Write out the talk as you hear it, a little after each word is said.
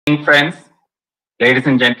Evening, friends, ladies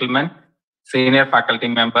and gentlemen, senior faculty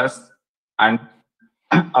members, and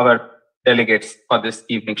our delegates for this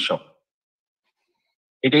evening show.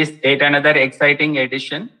 It is yet another exciting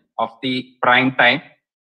edition of the Prime Time,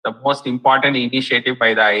 the most important initiative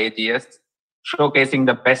by the IAGES, showcasing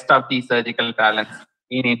the best of the surgical talents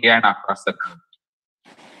in India and across the country.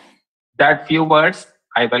 That few words,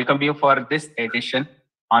 I welcome you for this edition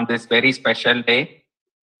on this very special day.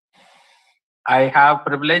 I have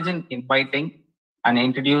privilege in inviting and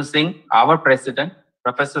introducing our president,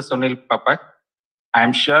 Professor Sunil Papat. I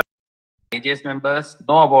am sure IAGES members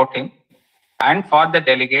know about him. And for the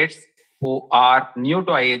delegates who are new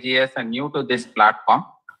to IAGES and new to this platform,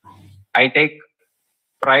 I take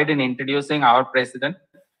pride in introducing our president.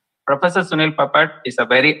 Professor Sunil Papat is a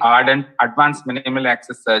very ardent advanced minimal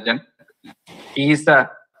access surgeon. He is an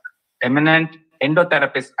eminent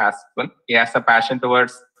endotherapist as well. He has a passion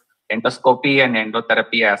towards endoscopy and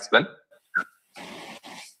endotherapy as well.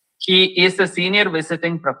 He is a senior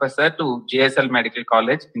visiting professor to GSL Medical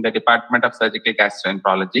College in the Department of Surgical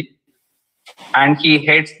Gastroenterology. And he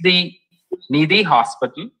heads the Nidhi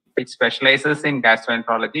Hospital, which specializes in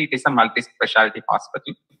gastroenterology. It is a multi-specialty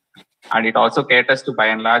hospital. And it also caters to, by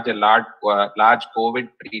and large, a large COVID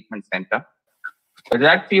treatment center. With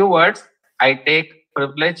that few words, I take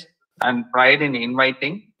privilege and pride in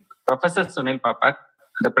inviting Professor Sunil Papat,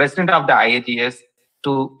 the president of the IAGES,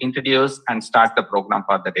 to introduce and start the program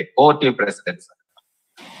for the day. Over to you, President.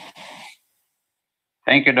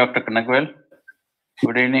 Thank you, Dr. Kanagwal.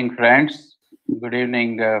 Good evening, friends. Good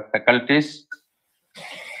evening, faculties.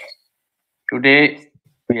 Today,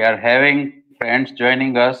 we are having friends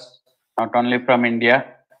joining us, not only from India,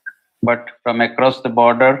 but from across the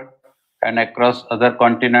border and across other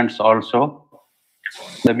continents also.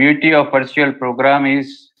 The beauty of virtual program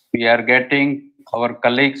is we are getting our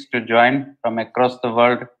colleagues to join from across the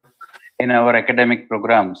world in our academic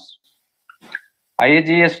programs.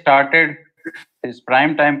 IAGES started this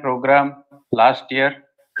prime time program last year,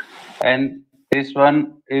 and this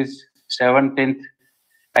one is 17th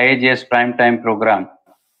IAGES prime time program.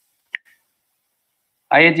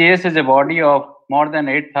 IAGES is a body of more than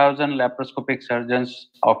 8,000 laparoscopic surgeons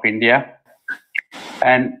of India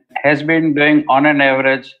and has been doing on an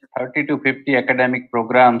average 30 to 50 academic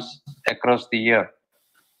programs across the year.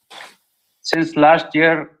 Since last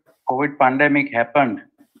year, COVID pandemic happened,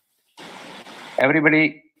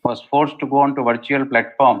 everybody was forced to go onto virtual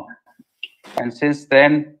platform. And since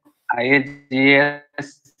then, IAGES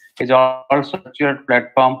is also a virtual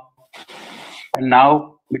platform. And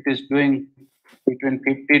now it is doing between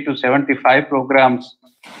 50 to 75 programs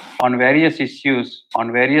on various issues,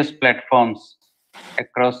 on various platforms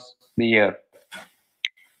across the year.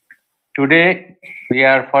 Today, we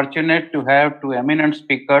are fortunate to have two eminent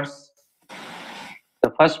speakers.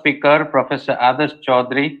 The first speaker, Professor Adarsh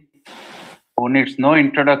Chaudhary, who needs no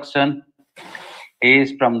introduction. He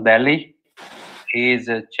is from Delhi. He is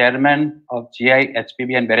a chairman of GI,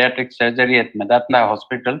 HPB and bariatric surgery at Medanta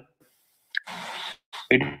Hospital.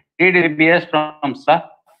 He did MBBS from SA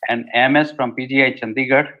and MS from PGI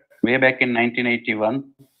Chandigarh way back in 1981.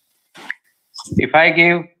 If I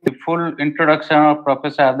give the full introduction of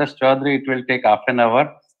Professor Adarsh Chaudhary, it will take half an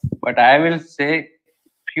hour, but I will say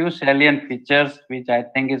few salient features which I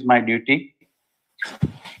think is my duty.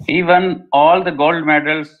 He won all the gold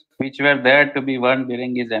medals which were there to be won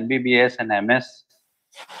during his MBBS and MS.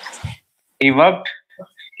 He worked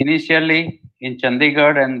initially in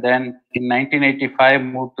Chandigarh and then in 1985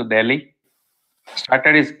 moved to Delhi.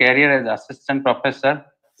 Started his career as assistant professor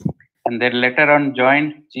and then later on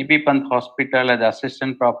joined GB Pant Hospital as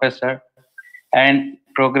assistant professor and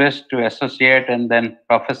progressed to associate and then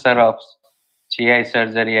professor of GI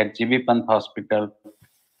surgery at GB Pant Hospital.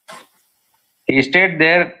 He stayed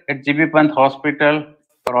there at GB Pant Hospital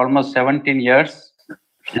for almost 17 years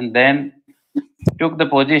and then took the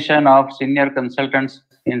position of senior consultant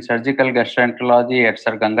in surgical gastroenterology at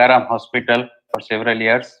Sir Gangaram Hospital for several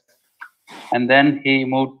years. And then he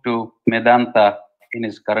moved to Medanta in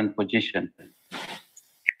his current position.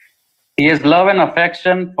 He has love and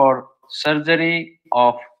affection for surgery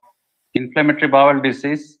of inflammatory bowel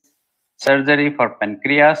disease, surgery for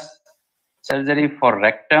pancreas, surgery for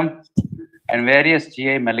rectum, and various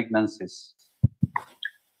GI malignancies.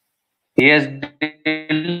 He has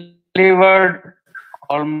delivered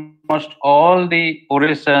almost all the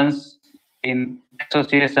orations in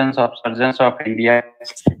associations of surgeons of India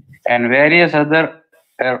and various other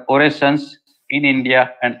orations in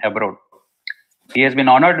India and abroad. He has been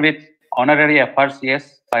honored with honorary FRCS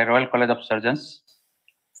by Royal College of Surgeons.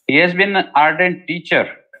 He has been an ardent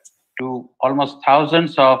teacher to almost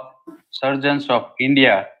thousands of surgeons of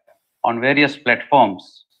India on various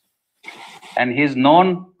platforms. And he's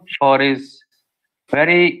known for his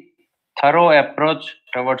very thorough approach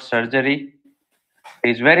towards surgery.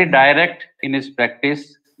 He's very direct in his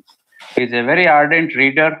practice. He's a very ardent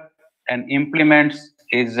reader and implements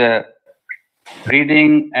his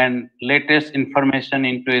reading and latest information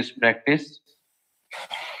into his practice.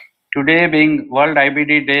 Today being World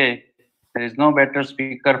IBD Day, there is no better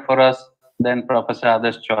speaker for us than Professor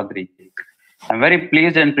Adarsh Chaudhary. I'm very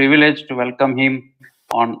pleased and privileged to welcome him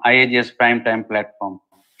on IAGES Primetime platform.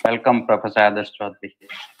 Welcome, Professor Adarsh Chaudhary.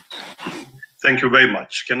 Thank you very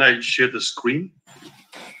much. Can I share the screen?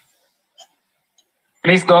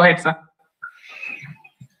 Please go ahead, sir.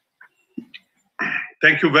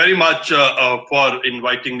 Thank you very much for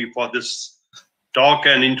inviting me for this talk.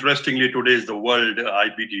 And interestingly, today is the World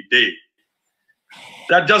IBD Day.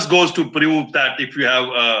 That just goes to prove that if you have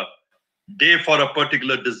a day for a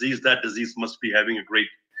particular disease, that disease must be having a great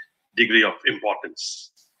degree of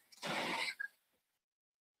importance.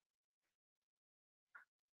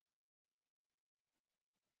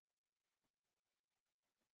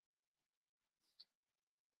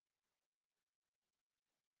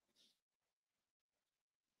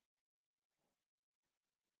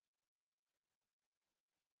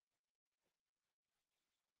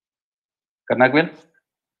 Karnagwil?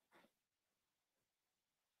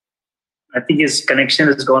 I think his connection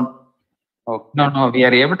is gone. Okay. No, we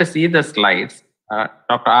are able to see the slides.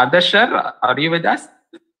 Dr. Adarsh, sir, are you with us?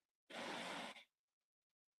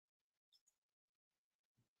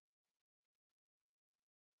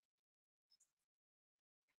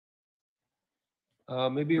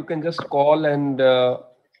 Maybe you can just call and.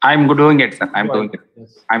 I'm doing it, sir. I'm doing it.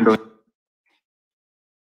 Yes. I'm doing it.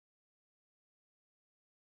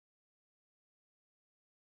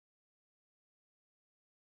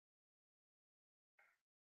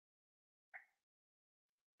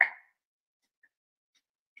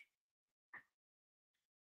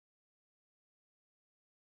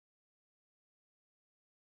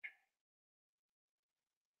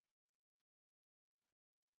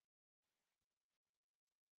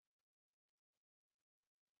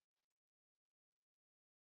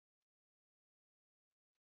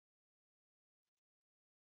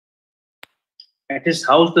 At his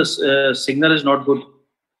house, the signal is not good.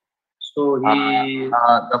 So he.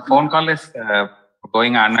 The phone call is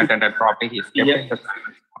going unattended. Probably he's kept Yeah. in the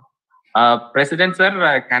silence. President,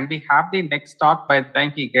 sir, can we have the next talk by the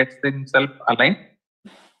time he gets himself aligned?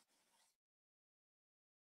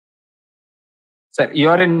 Sir, you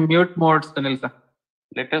are in mute mode, Sunil, sir.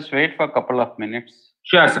 Let us wait for a couple of minutes.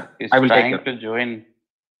 Sure, sir. He's I will take trying it. to join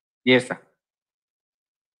Yes, sir.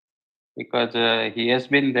 because he has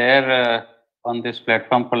been there on this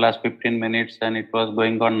platform for last 15 minutes and it was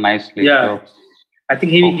going on nicely. Yeah. So, I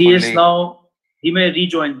think he is hopefully- now. He may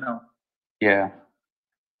rejoin now. yeah.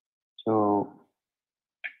 So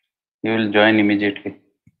he will join immediately.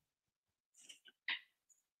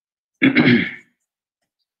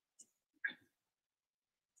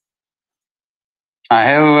 I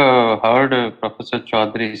have heard Professor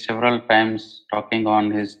Chaudhary several times talking on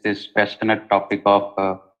this passionate topic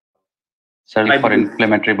of surgery for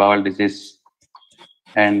inflammatory bowel disease,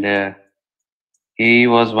 and he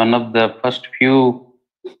was one of the first few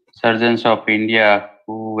surgeons of India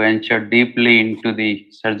who ventured deeply into the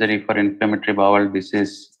surgery for inflammatory bowel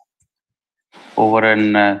disease over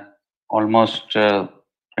an almost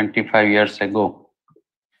 25 years ago.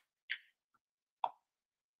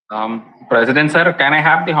 President, sir, can I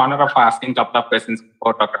have the honor of asking a couple of questions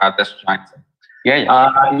before Dr. Adarsh joins?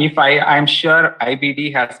 Yeah. If I'm sure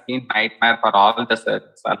IBD has been nightmare for all the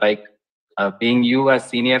surgeons, like being you a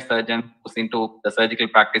senior surgeon who's into the surgical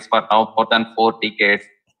practice for now more than 4 decades.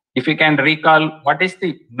 If you can recall, what is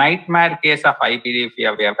the nightmare case of IBD if you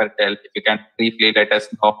have ever dealt? If you can briefly let us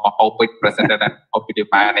know how it presented and how did you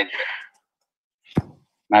manage it?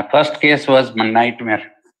 My first case was my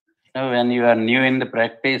nightmare. When you are new in the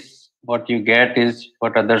practice, what you get is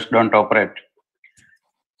what others don't operate.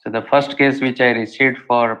 So the first case which I received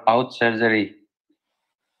for pouch surgery,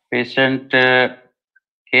 patient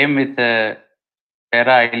came with a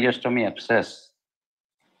para-ileostomy abscess.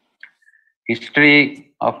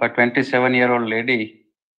 History of a 27-year-old lady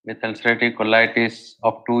with ulcerative colitis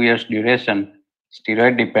of 2 years duration,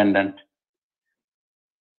 steroid dependent,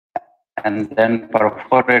 and then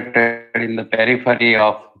perforated in the periphery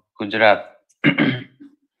of Gujarat.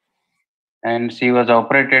 And she was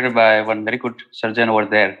operated by one very good surgeon over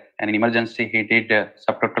there. And in emergency, he did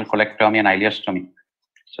subtotal colectomy and ileostomy.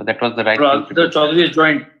 So that was the right thing to do. The Chaudhary is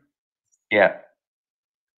joined. Yeah.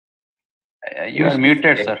 You are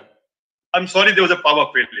muted, sir. I'm sorry there was a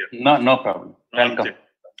power failure. No problem. Welcome.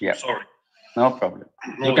 Yeah. Sorry. No problem.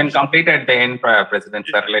 You can complete at the end, President,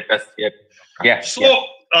 sir. Let us hear. Yeah. So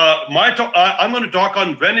I'm going to talk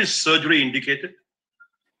on when is surgery indicated,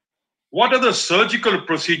 what are the surgical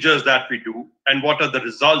procedures that we do, and what are the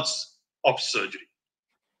results of surgery.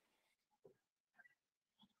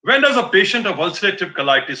 When does a patient of ulcerative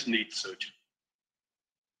colitis need surgery?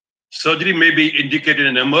 Surgery may be indicated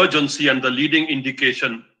in emergency, and the leading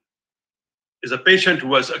indication is a patient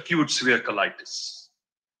who has acute severe colitis.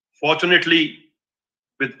 Fortunately,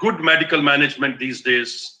 with good medical management these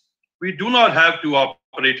days, we do not have to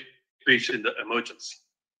operate patient in the emergency.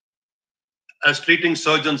 As treating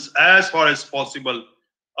surgeons, as far as possible,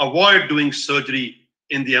 avoid doing surgery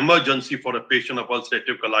in the emergency for a patient of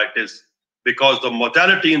ulcerative colitis, because the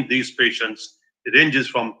mortality in these patients ranges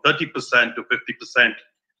from 30% to 50%.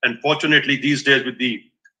 And fortunately, these days, with the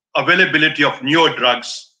availability of newer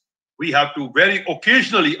drugs, we have to very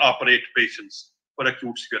occasionally operate patients for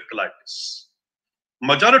acute severe colitis.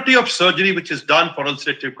 Majority of surgery which is done for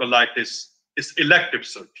ulcerative colitis is elective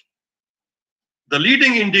surgery. The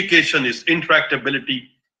leading indication is intractability.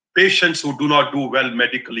 Patients who do not do well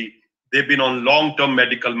medically, they've been on long-term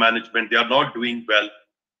medical management, they are not doing well.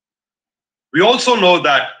 We also know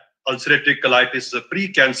that ulcerative colitis is a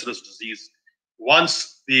precancerous disease.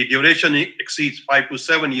 Once the duration exceeds 5 to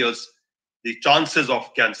 7 years, the chances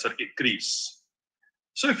of cancer increase.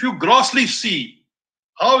 So if you grossly see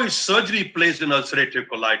how is surgery placed in ulcerative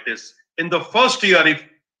colitis, in the first year, if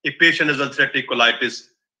a patient has ulcerative colitis,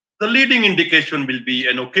 the leading indication will be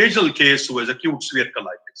an occasional case who has acute severe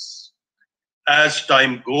colitis. As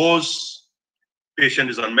time goes, patient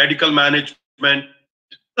is on medical management.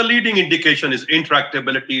 The leading indication is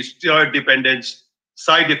intractability, steroid dependence,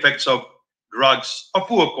 side effects of drugs, a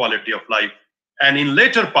poor quality of life. And in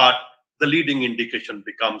later part, the leading indication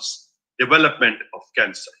becomes development of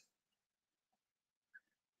cancer.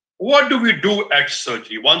 What do we do at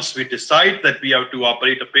surgery? Once we decide that we have to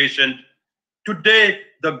operate a patient, today,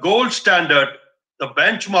 the gold standard, the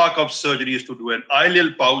benchmark of surgery is to do an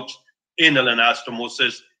ileal pouch anal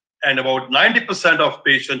anastomosis, and about 90% of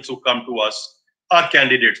patients who come to us are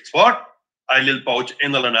candidates for ileal pouch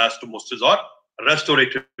anal anastomosis or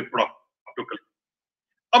restorative proctocolectomy.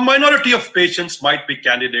 A minority of patients might be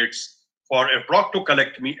candidates for a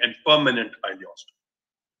proctocolectomy and permanent ileostomy.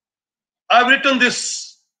 I've written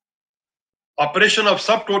this operation of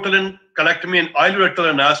subtotal colectomy and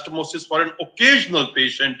ileorectal anastomosis for an occasional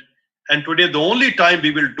patient, and today the only time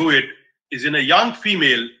we will do it is in a young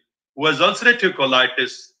female who has ulcerative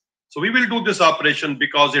colitis. So we will do this operation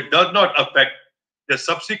because it does not affect the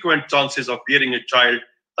subsequent chances of bearing a child.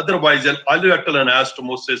 Otherwise, an ileorectal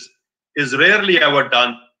anastomosis is rarely ever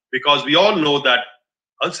done, because we all know that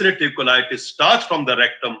ulcerative colitis starts from the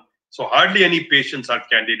rectum, so hardly any patients are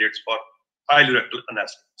candidates for ileorectal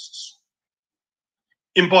anastomosis.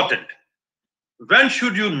 Important. When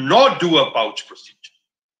should you not do a pouch procedure?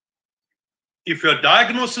 If your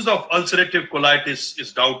diagnosis of ulcerative colitis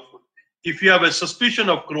is doubtful, if you have a suspicion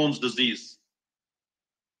of Crohn's disease,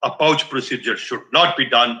 a pouch procedure should not be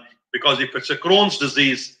done, because if it's a Crohn's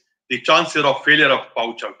disease, the chances of failure of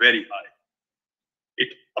pouch are very high. It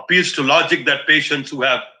appeals to logic that patients who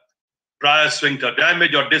have prior sphincter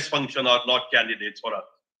damage or dysfunction are not candidates for a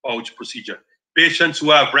pouch procedure. Patients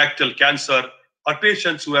who have rectal cancer or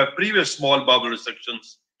patients who have previous small bowel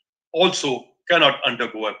resections also cannot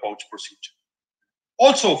undergo a pouch procedure.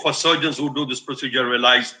 Also, for surgeons who do this procedure,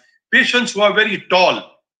 realize patients who are very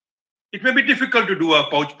tall, it may be difficult to do a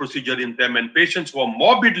pouch procedure in them, and patients who are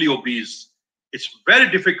morbidly obese, it's very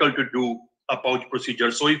difficult to do a pouch procedure.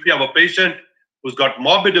 So if you have a patient who's got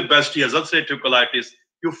morbid obesity, has ulcerative colitis,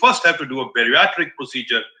 you first have to do a bariatric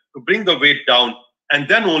procedure to bring the weight down, and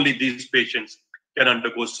then only these patients can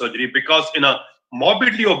undergo surgery, because in a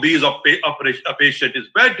morbidly obese a patient is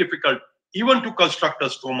very difficult even to construct a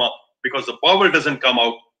stoma, because the bowel doesn't come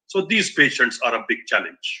out. So these patients are a big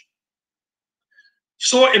challenge.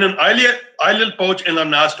 So in an ileal pouch anal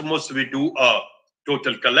anastomosis, we do a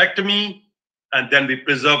total colectomy, and then we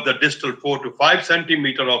preserve the distal 4 to 5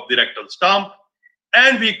 centimeter of the rectal stump,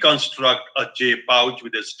 and we construct a J pouch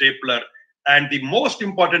with a stapler. And the most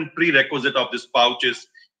important prerequisite of this pouch is,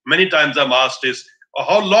 many times I'm asked is,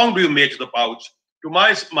 how long do you make the pouch? To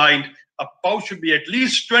my mind, a pouch should be at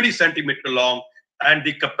least 20 centimeter long, and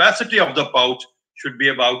the capacity of the pouch should be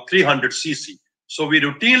about 300 cc. So we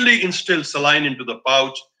routinely instill saline into the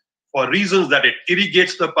pouch for reasons that it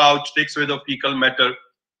irrigates the pouch, takes away the fecal matter,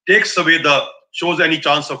 shows any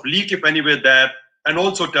chance of leak if anywhere there, and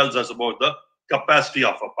also tells us about the capacity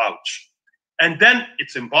of a pouch. And then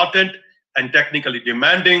it's important and technically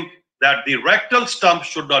demanding that the rectal stump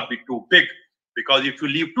should not be too big, because if you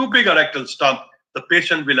leave too big a rectal stump, the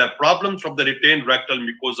patient will have problems from the retained rectal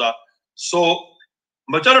mucosa. So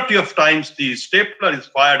majority of times the stapler is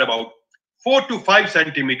fired about 4 to 5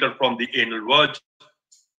 centimeters from the anal verge.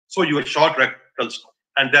 So you have short rectal stump,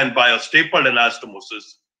 and then by a stapled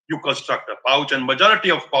anastomosis, you construct a pouch. And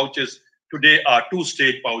majority of pouches today are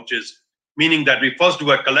two-stage pouches, meaning that we first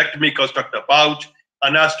do a colectomy, construct a pouch,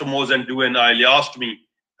 anastomose, and do an ileostomy.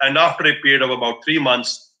 And after a period of about 3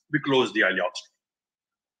 months, we close the ileostomy.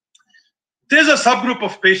 There's a subgroup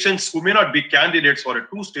of patients who may not be candidates for a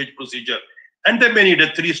two-stage procedure, and they may need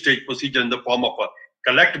a three-stage procedure in the form of a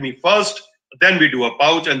colectomy first, then we do a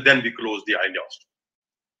pouch, and then we close the ileostomy.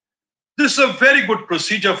 This is a very good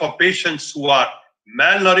procedure for patients who are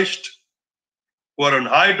malnourished, who are on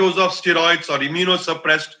high dose of steroids or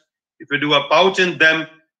immunosuppressed. If we do a pouch in them,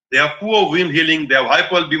 they have poor wound healing, they have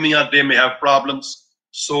hypoalbuminemia, they may have problems.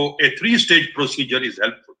 So a three-stage procedure is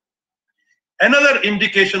helpful. Another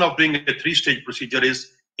indication of doing a three-stage procedure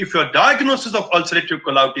is if your diagnosis of ulcerative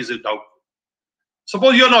colitis is doubtful.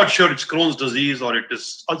 Suppose you're not sure it's Crohn's disease or it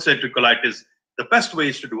is ulcerative colitis, the best way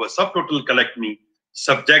is to do a subtotal colectomy,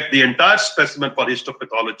 subject the entire specimen for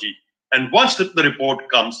histopathology, and once the report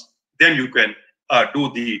comes, then you can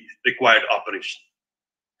do the required operation.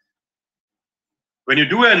 When you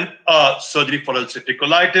do an surgery for ulcerative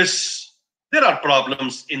colitis, there are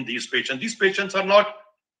problems in these patients. These patients are not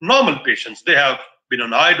normal patients. They have been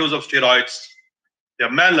on high dose of steroids, they are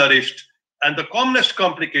malnourished, and the commonest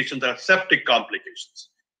complications are septic complications.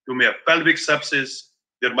 You may have pelvic sepsis,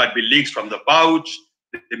 there might be leaks from the pouch,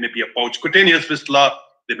 there may be a pouch cutaneous fistula,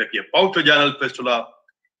 there may be a pouch vaginal fistula,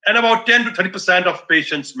 and about 10 to 30% of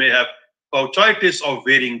patients may have pouchitis of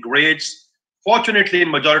varying grades. Fortunately,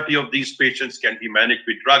 majority of these patients can be managed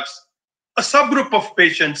with drugs. A subgroup of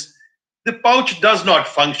patients, the pouch does not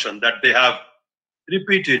function, that they have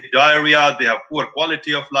repeated diarrhea, they have poor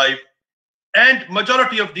quality of life. And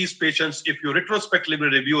majority of these patients, if you retrospectively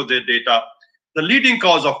review their data, the leading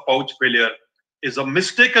cause of pouch failure is a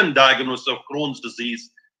mistaken diagnosis of Crohn's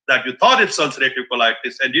disease, that you thought it's ulcerative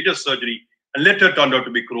colitis and did a surgery and later turned out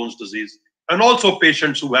to be Crohn's disease. And also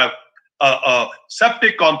patients who have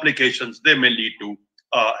septic complications, they may lead to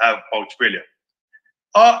have pouch failure.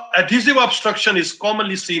 Adhesive obstruction is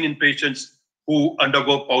commonly seen in patients who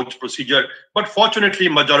undergo pouch procedure, but fortunately,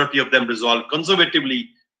 majority of them resolve conservatively.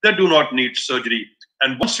 They do not need surgery.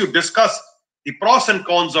 And once you discuss the pros and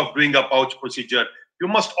cons of doing a pouch procedure, you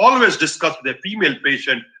must always discuss with a female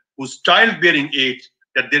patient whose childbearing age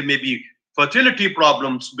that there may be fertility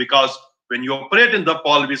problems, because when you operate in the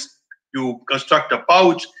pelvis, you construct a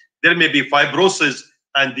pouch, there may be fibrosis,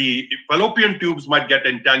 and the fallopian tubes might get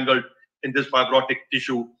entangled in this fibrotic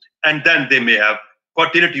tissue, and then they may have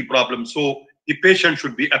fertility problems. So the patient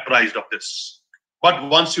should be apprised of this. But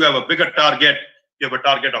once you have a bigger target, you have a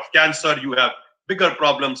target of cancer, you have bigger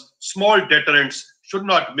problems, small deterrents should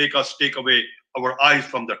not make us take away our eyes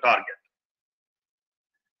from the target.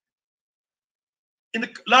 In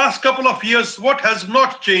the last couple of years, what has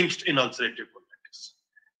not changed in ulcerative colitis?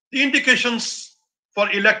 The indications for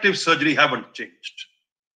elective surgery haven't changed,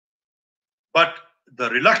 but the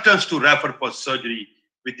reluctance to refer for surgery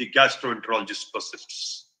with the gastroenterologist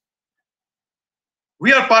persists.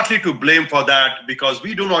 We are partly to blame for that because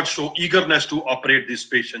we do not show eagerness to operate these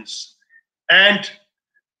patients. And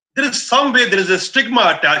there is some way, there is a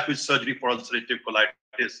stigma attached with surgery for ulcerative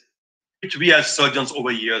colitis, which we as surgeons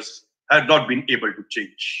over years have not been able to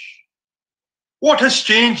change. What has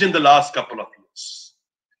changed in the last couple of years?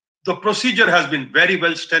 The procedure has been very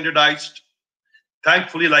well standardized.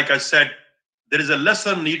 Thankfully, like I said, there is a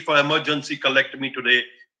lesser need for emergency colectomy today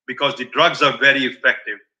because the drugs are very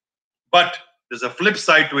effective. But there's a flip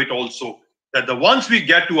side to it also, that the ones we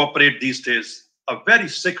get to operate these days are very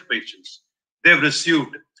sick patients. They've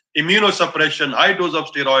received immunosuppression, high dose of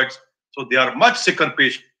steroids, so they are much sicker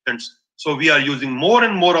patients. So we are using more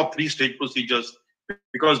and more of three-stage procedures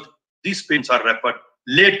because these patients are referred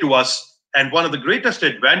late to us. And one of the greatest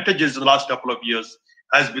advantages in the last couple of years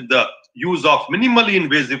has been the use of minimally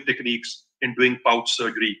invasive techniques in doing pouch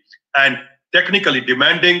surgery, and technically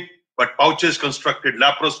demanding, but pouches constructed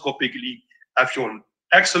laparoscopically have shown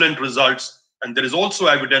excellent results. And there is also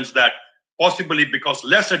evidence that possibly because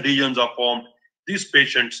less adhesions are formed, these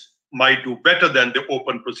patients might do better than the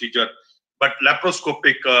open procedure. But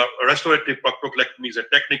laparoscopic restorative proctocolectomy is a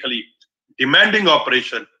technically demanding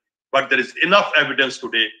operation, but there is enough evidence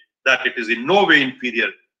today that it is in no way inferior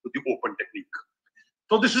to the open technique.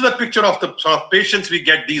 So this is a picture of the sort of patients we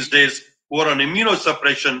get these days who are on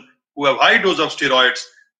immunosuppression, who have high dose of steroids.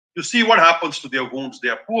 You see what happens to their wounds. They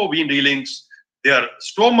have poor wound healings. their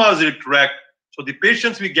stomach is incorrect. So the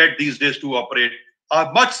patients we get these days to operate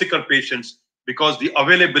are much sicker patients because the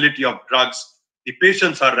availability of drugs, the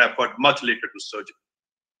patients are referred much later to surgery.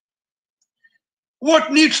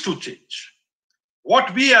 What needs to change?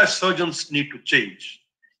 What we as surgeons need to change?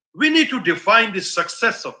 We need to define the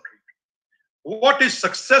success of treatment. What is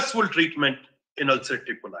successful treatment in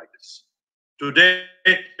ulcerative colitis? Today,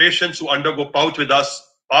 patients who undergo pouch with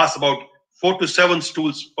us pass about 4 to 7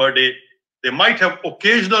 stools per day. They might have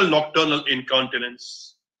occasional nocturnal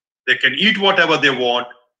incontinence. They can eat whatever they want.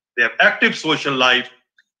 They have active social life.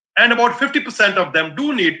 And about 50% of them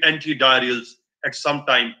do need antidiarrheals at some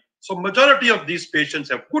time. So majority of these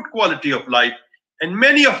patients have good quality of life. And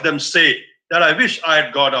many of them say that I wish I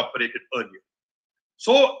had got operated earlier.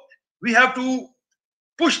 So we have to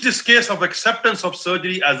push this case of acceptance of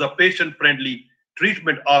surgery as a patient-friendly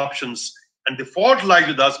treatment options. And the fault lies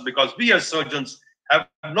with us because we as surgeons have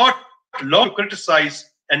not learned to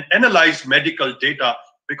criticize and analyze medical data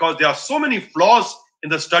because there are so many flaws in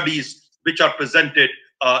the studies which are presented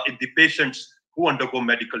in the patients who undergo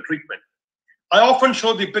medical treatment. I often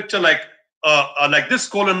show the picture like this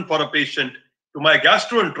colon for a patient to my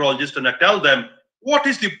gastroenterologist, and I tell them, what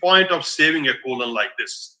is the point of saving a colon like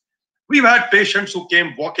this? We've had patients who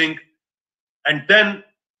came walking, and then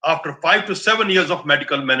after 5 to 7 years of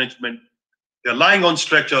medical management, they're lying on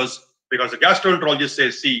stretchers because the gastroenterologist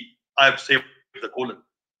says, see, I've saved the colon.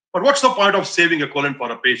 But what's the point of saving a colon for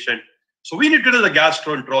a patient? So we need to tell the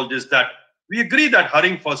gastroenterologist that we agree that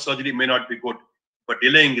hurrying for surgery may not be good, but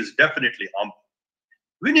delaying is definitely harmful.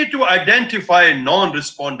 We need to identify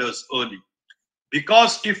non-responders early,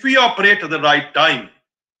 because if we operate at the right time,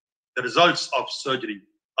 the results of surgery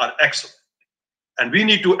are excellent. And we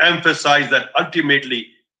need to emphasize that ultimately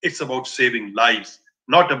it's about saving lives,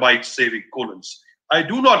 not about saving colons. I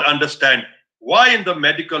do not understand why in the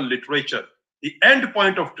medical literature, the end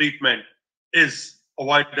point of treatment is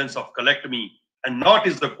avoidance of colectomy and not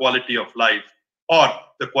is the quality of life or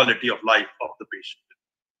the quality of life of the patient.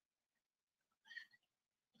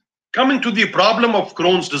 Coming to the problem of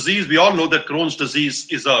Crohn's disease, we all know that Crohn's disease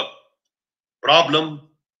is a problem.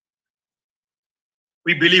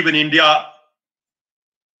 We believe in India,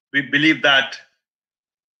 we believe that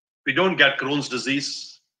we don't get Crohn's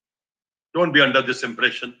disease. Don't be under this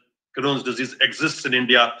impression. Crohn's disease exists in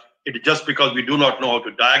India. It is just because we do not know how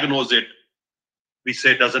to diagnose it, we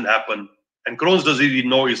say it doesn't happen. And Crohn's disease, we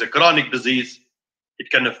know, is a chronic disease. It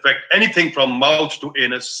can affect anything from mouth to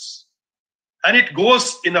anus. And it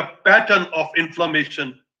goes in a pattern of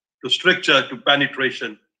inflammation to stricture to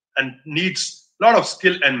penetration and needs a lot of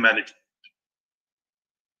skill and management.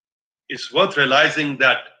 It's worth realizing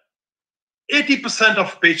that 80%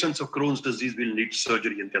 of patients of Crohn's disease will need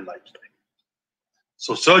surgery in their lifetime.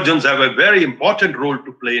 So surgeons have a very important role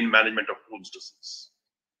to play in management of Crohn's disease.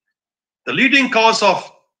 The leading cause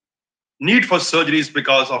of need for surgery is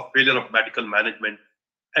because of failure of medical management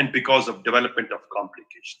and because of development of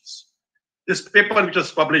complications. This paper, which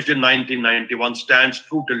was published in 1991, stands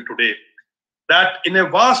true till today, that in a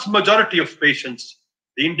vast majority of patients,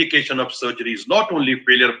 the indication of surgery is not only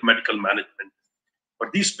failure of medical management,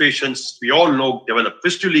 but these patients, we all know, develop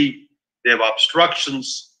fistulae, they have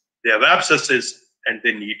obstructions, they have abscesses, and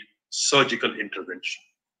they need surgical intervention.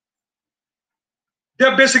 There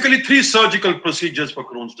are basically 3 surgical procedures for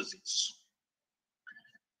Crohn's disease.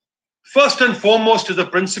 First and foremost, the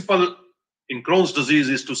principle in Crohn's disease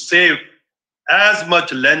is to save as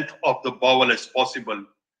much length of the bowel as possible.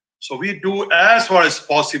 So we do as far as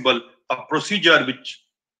possible a procedure which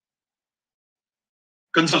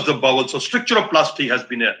conserves the bowel. So stricturoplasty has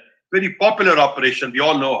been a very popular operation. We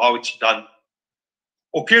all know how it's done.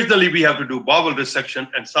 Occasionally we have to do bowel resection,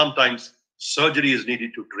 and sometimes surgery is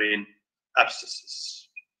needed to drain abscesses.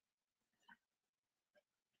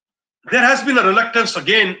 There has been a reluctance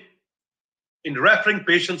again in referring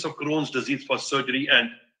patients of Crohn's disease for surgery, and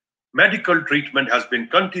medical treatment has been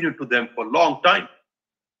continued to them for a long time.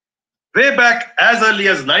 Way back as early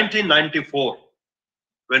as 1994,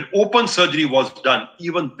 when open surgery was done,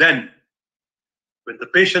 even then, when the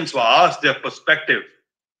patients were asked their perspective,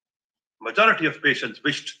 majority of patients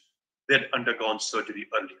wished they'd undergone surgery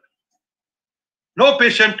earlier. No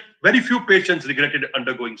patient, very few patients regretted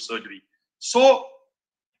undergoing surgery. So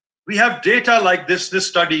we have data like this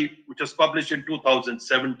study, which was published in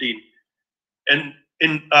 2017, and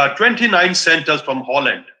in 29 centers from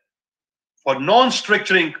Holland for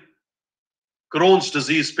non-stricturing Crohn's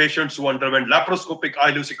disease patients who underwent laparoscopic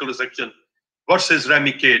ileocecal resection versus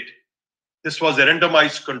Remicade. This was a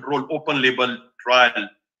randomized controlled open label trial,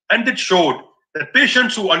 and it showed that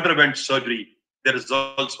patients who underwent surgery, their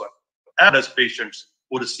results were as patients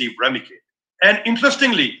who received Remicade. And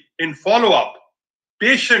interestingly, in follow-up,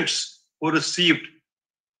 patients who received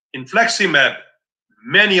infliximab,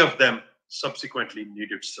 many of them subsequently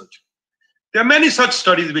needed surgery. There are many such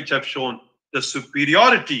studies which have shown the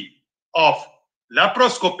superiority of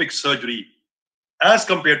laparoscopic surgery as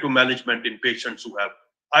compared to management in patients who have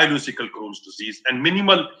ileocecal Crohn's disease. And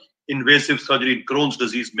minimal invasive surgery in Crohn's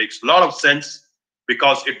disease makes a lot of sense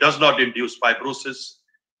because it does not induce fibrosis.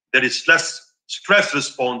 There is less stress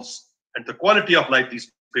response, and the quality of life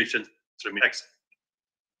these patients remain excellent.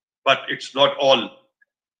 But it's not all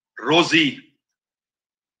rosy.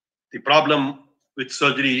 The problem with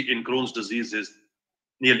surgery in Crohn's disease is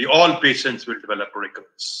nearly all patients will develop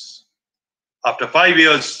recurrence. After 5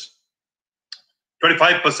 years,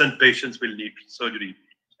 25% patients will need surgery,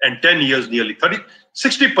 and 10 years, nearly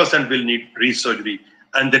 60% will need resurgery.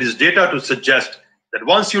 And there is data to suggest that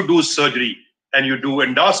once you do surgery and you do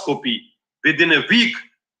endoscopy, within a week,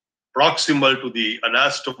 proximal to the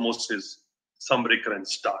anastomosis, some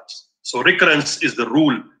recurrence starts. So recurrence is the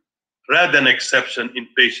rule rather than exception in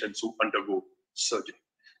patients who undergo surgery.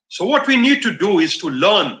 So what we need to do is to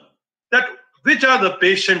learn that which are the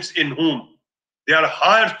patients in whom there are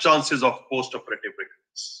higher chances of postoperative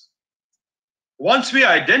recurrence. Once we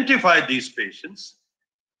identify these patients,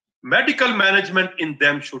 medical management in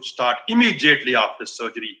them should start immediately after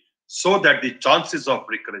surgery so that the chances of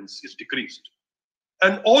recurrence is decreased.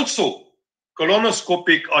 And also,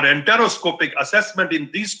 colonoscopic or enteroscopic assessment in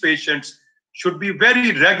these patients should be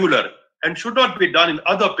very regular and should not be done in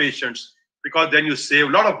other patients, because then you save a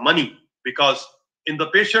lot of money, because in the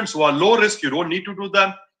patients who are low risk, you don't need to do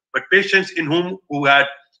them, but patients in who had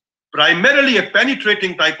primarily a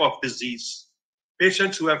penetrating type of disease,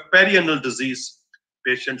 patients who have perianal disease,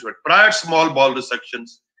 patients who had prior small bowel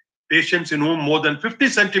resections, patients in whom more than 50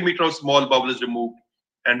 centimeters of small bowel is removed,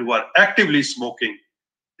 and who are actively smoking,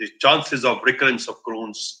 the chances of recurrence of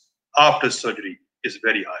Crohn's after surgery is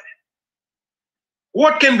very high.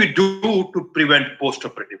 What can we do to prevent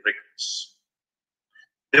postoperative recurrence?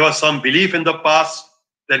 There was some belief in the past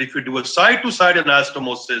that if you do a side-to-side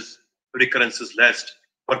anastomosis, recurrence is less,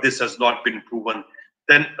 but this has not been proven.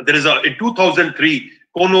 Then there is in 2003,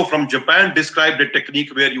 Kono from Japan described a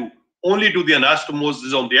technique where you only do the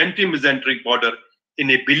anastomosis on the anti-mesenteric border in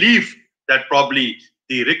a belief that probably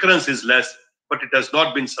the recurrence is less, but it has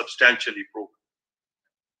not been substantially proven.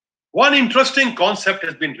 One interesting concept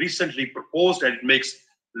has been recently proposed, and it makes a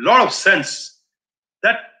lot of sense,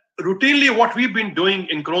 that routinely what we've been doing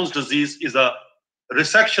in Crohn's disease is a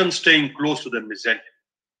resection staying close to the mesentery.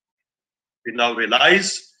 We now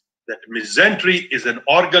realize that mesentery is an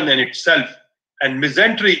organ in itself, and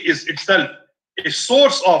mesentery is itself a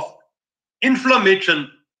source of inflammation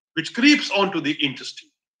which creeps onto the intestine.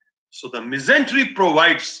 So the mesentery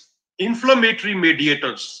provides inflammatory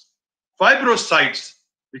mediators, fibrocytes,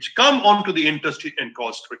 which come onto the intestine and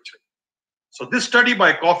cause stricturing. So this study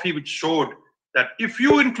by Coffey, which showed that if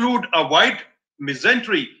you include a wide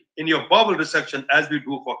mesentery in your bowel resection, as we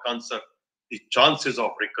do for cancer, the chances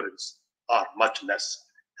of recurrence are much less.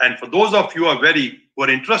 And for those of you who are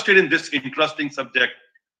interested in this interesting subject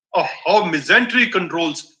of how mesentery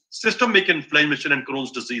controls systemic inflammation and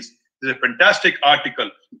Crohn's disease, there's a fantastic article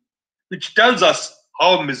which tells us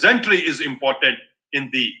how mesentery is important in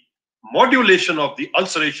the modulation of the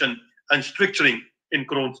ulceration and stricturing in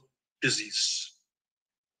Crohn's disease.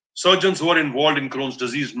 Surgeons who are involved in Crohn's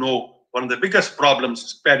disease know one of the biggest problems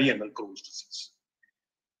is perianal Crohn's disease.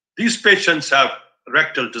 These patients have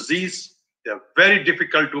rectal disease. They are very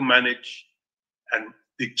difficult to manage, and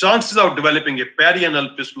the chances of developing a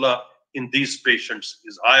perianal fistula in these patients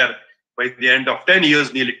is higher. By the end of 10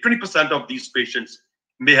 years, nearly 20% of these patients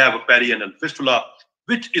may have a perianal fistula,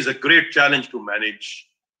 which is a great challenge to manage.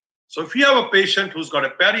 So if you have a patient who's got a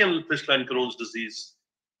perianal fistula in Crohn's disease,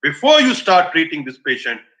 before you start treating this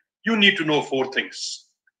patient, you need to know 4 things.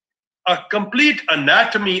 A complete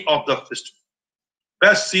anatomy of the fistula,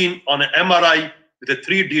 best seen on an MRI with a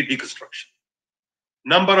 3D deconstruction.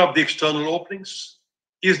 Number of the external openings.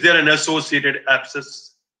 Is there an associated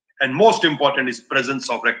abscess? And most important is presence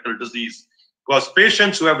of rectal disease, because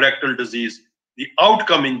patients who have rectal disease, the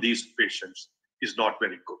outcome in these patients is not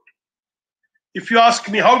very good. If you ask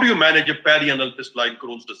me, how do you manage a perianal fistula in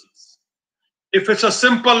Crohn's disease? If it's a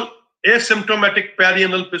simple asymptomatic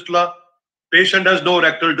perianal fistula, patient has no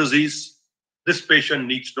rectal disease, this patient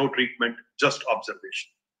needs no treatment, just observation.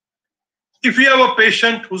 If you have a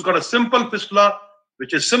patient who's got a simple fistula,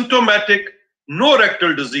 which is symptomatic, no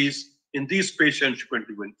rectal disease, in these patients, you can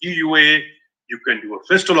do an EUA, you can do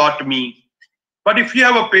a fistulotomy. But if you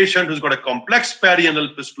have a patient who's got a complex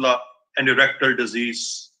perianal fistula and a rectal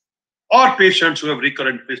disease, or patients who have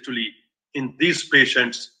recurrent fistulae, in these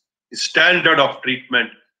patients, the standard of treatment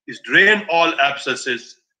is drain all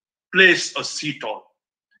abscesses, place a ceton.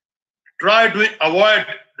 Avoid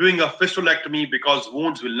doing a fistulectomy because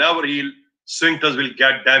wounds will never heal, sphincters will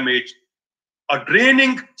get damaged. A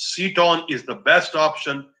draining ceton is the best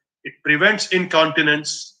option. It prevents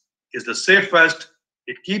incontinence, is the safest,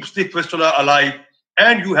 it keeps the fistula alive,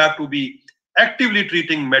 and you have to be actively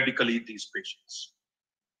treating medically these patients.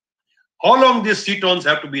 How long these cetons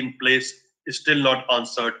have to be in place is still not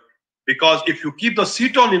answered, because if you keep the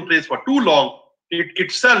ceton in place for too long, it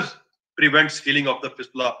itself prevents healing of the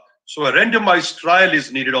fistula. So a randomized trial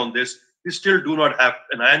is needed on this. We still do not have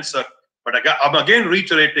an answer, but I'm again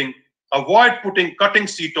reiterating, avoid cutting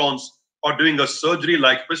cetons or doing a surgery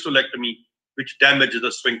like fistulectomy, which damages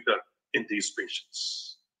the sphincter in these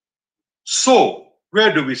patients. So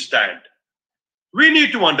where do we stand? We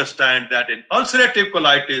need to understand that in ulcerative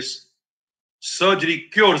colitis, surgery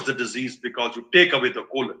cures the disease because you take away the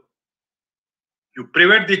colon. You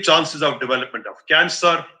prevent the chances of development of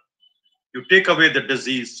cancer. You take away the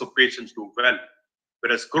disease so patients do well.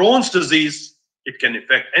 Whereas Crohn's disease, it can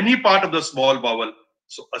affect any part of the small bowel.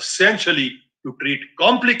 So essentially, to treat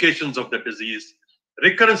complications of the disease,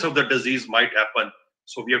 recurrence of the disease might happen.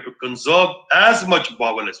 So we have to conserve as much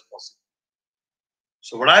bowel as possible.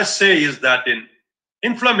 So what I say is that in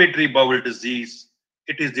inflammatory bowel disease,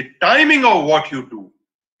 it is the timing of what you do.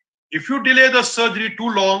 If you delay the surgery too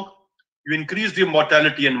long, you increase the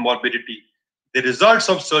mortality and morbidity. The results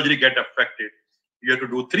of surgery get affected. You have to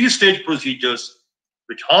do 3-stage procedures,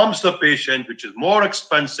 which harms the patient, which is more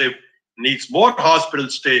expensive, needs more hospital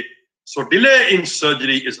stay. So delay in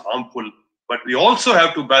surgery is harmful. But we also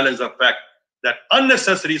have to balance the fact that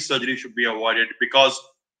unnecessary surgery should be avoided, because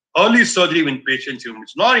early surgery in patients whom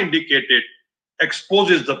it's not indicated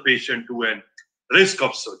exposes the patient to a risk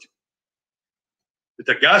of surgery. With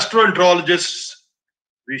the gastroenterologists,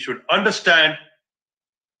 we should understand,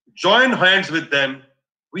 join hands with them.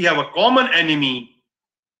 We have a common enemy.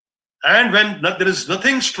 And when there is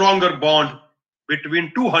nothing stronger bond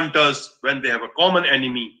between two hunters when they have a common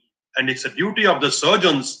enemy, and it's a duty of the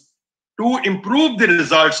surgeons to improve the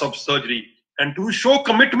results of surgery and to show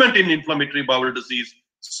commitment in inflammatory bowel disease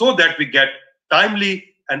so that we get timely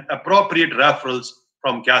and appropriate referrals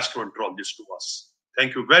from gastroenterologists to us.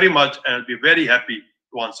 Thank you very much, and I'll be very happy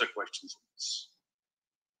to answer questions on this.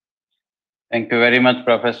 Thank you very much,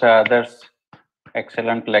 Professor Adarsh.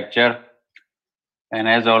 Excellent lecture. And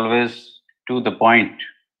as always, to the point.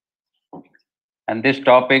 And this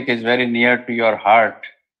topic is very near to your heart.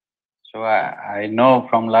 So I know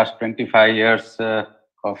from last 25 years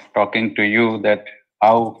of talking to you that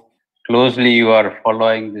how closely you are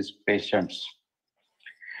following these patients.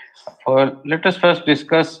 Let us first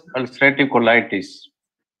discuss ulcerative colitis.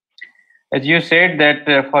 As you said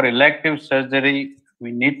that for elective surgery,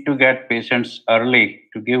 we need to get patients early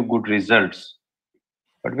to give good results.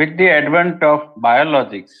 But with the advent of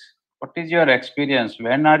biologics, what is your experience?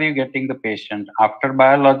 When are you getting the patient? After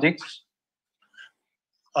biologics?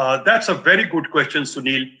 That's a very good question,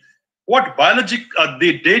 Sunil. What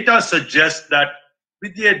the data suggests that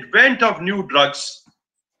with the advent of new drugs,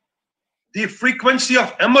 the frequency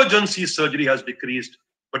of emergency surgery has decreased,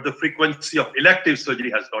 but the frequency of elective surgery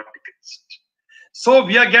has not decreased. So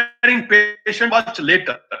we are getting patients much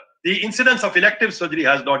later. The incidence of elective surgery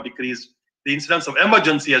has not decreased. The incidence of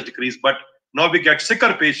emergency has decreased, but now we get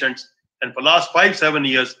sicker patients. And for the last 5-7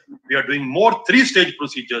 years, we are doing more 3-stage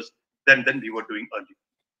procedures than we were doing earlier.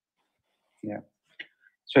 Yeah.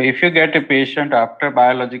 So if you get a patient after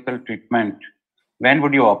biological treatment, when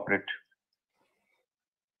would you operate?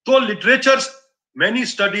 So literature's many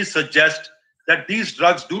studies suggest that these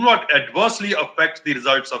drugs do not adversely affect the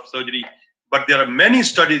results of surgery, but there are many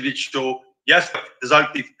studies which show, yes,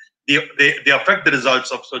 they affect the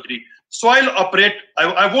results of surgery. So I'll operate,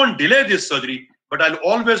 I won't delay this surgery, but I'll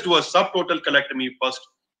always do a subtotal colectomy first,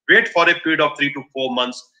 wait for a period of 3 to 4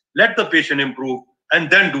 months, let the patient improve, and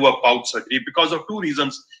then do a pouch surgery because of 2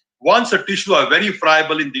 reasons. One, the tissue are very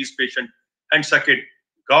friable in these patients, and second,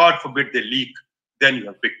 God forbid they leak, then you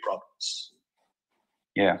have big problems.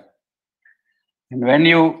 Yeah. And when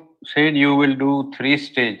you said you will do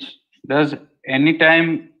 3-stage, does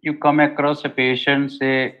anytime you come across a patient,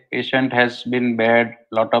 say patient has been bad,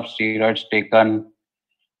 lot of steroids taken,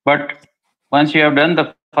 but once you have done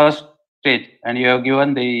the first stage and you have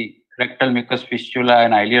given the rectal mucus fistula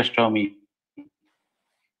and ileostomy,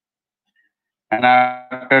 and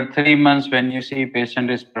after 3 months when you see patient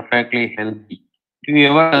is perfectly healthy, do you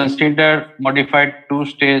ever consider modified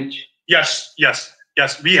 2-stage? Yes.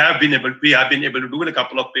 We have been able to do in a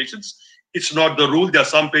couple of patients. It's not the rule. There are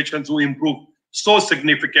some patients who improve so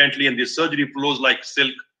significantly and the surgery flows like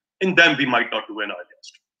silk, in them we might not do an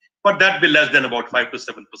ileostomy. But that will be less than about 5 to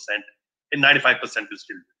 7%. In 95% we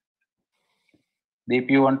still do. Deep,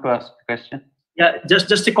 you want to ask a question? Yeah,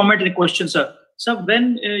 just a comment and a question, sir. So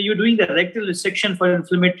when you're doing the rectal resection for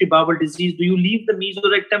inflammatory bowel disease, do you leave the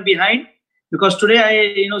mesorectum behind? Because today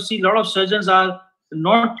I see a lot of surgeons are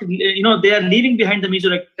not, they are leaving behind the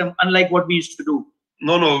mesorectum, unlike what we used to do.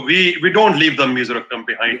 No, we don't leave the mesorectum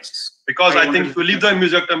behind. Yes. Because I think if you leave the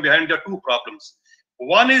mesorectum behind, there are two problems.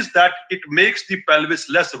 One is that it makes the pelvis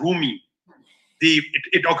less roomy.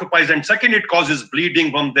 It occupies, and second, it causes bleeding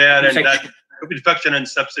from there and that infection and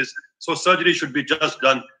sepsis. So surgery should be just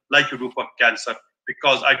done like you do for cancer,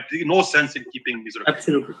 because I see no sense in keeping mesorectum.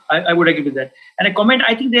 Absolutely, I would agree with that. And a comment,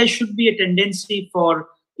 I think there should be a tendency for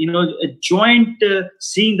a joint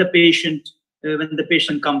seeing the patient when the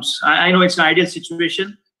patient comes. I know it's an ideal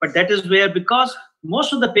situation, but that is where, because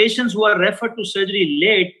most of the patients who are referred to surgery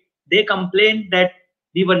late, they complain that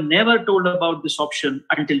we were never told about this option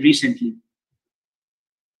until recently.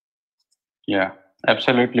 Yeah,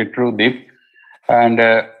 absolutely true, Deep. And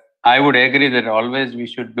I would agree that always we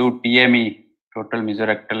should do TME, total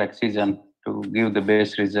mesorectal excision, to give the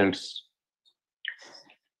best results.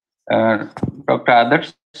 Dr.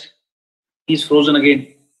 Adarsh? He's frozen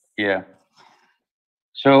again. Yeah.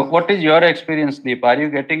 So what is your experience, Deep? Are you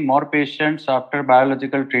getting more patients after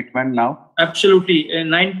biological treatment now? Absolutely.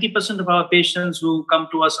 90% of our patients who come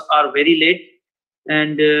to us are very late,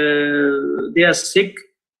 and they are sick.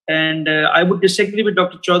 And I would disagree with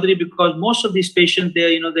Dr. Chaudhary, because most of these patients,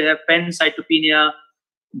 they have pancytopenia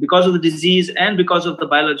because of the disease and because of the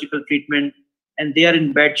biological treatment, and they are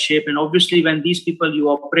in bad shape. And obviously, when these people you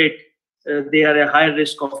operate, they are at higher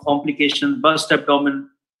risk of complications, burst abdomen,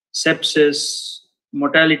 sepsis,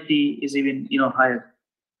 mortality is even higher.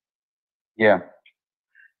 Yeah.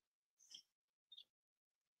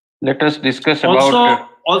 Let us discuss about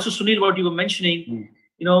also Sunil, what you were mentioning,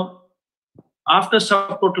 after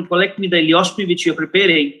subtotal colectomy, the ileostomy which you're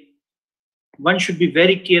preparing, one should be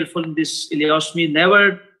very careful in this ileostomy.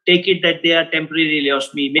 Never take it that they are temporary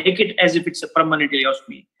ileostomy. Make it as if it's a permanent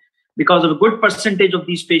ileostomy, because of a good percentage of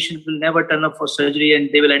these patients will never turn up for surgery,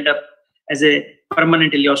 and they will end up as a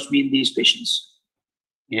permanent ileostomy in these patients.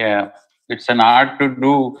 Yeah, it's an art to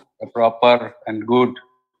do a proper and good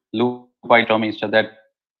loop-ileostomy so that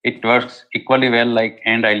it works equally well like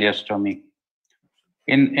end ileostomy.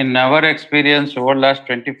 In our experience over last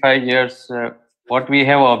 25 years, what we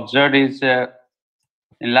have observed is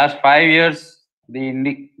in last 5 years,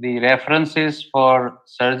 the references for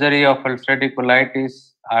surgery of ulcerative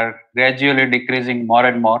colitis are gradually decreasing more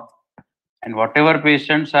and more. And whatever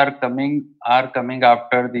patients are coming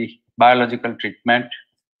after the biological treatment,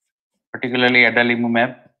 particularly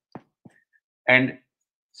adalimumab, and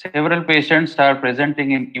several patients are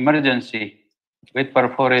presenting in emergency with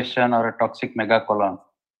perforation or a toxic megacolon.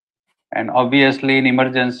 And obviously in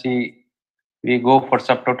emergency, we go for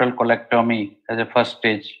subtotal colectomy as a first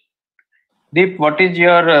stage. Deep, what is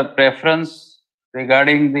your preference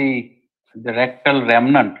regarding the rectal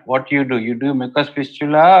remnant? What you do? You do mucus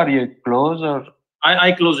fistula, or you close, or?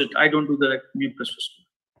 I close it. I don't do the mucus fistula.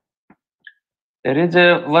 There is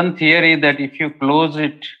one theory that if you close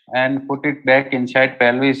it and put it back inside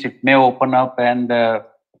pelvis, it may open up and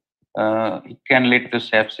it can lead to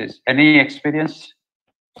sepsis. Any experience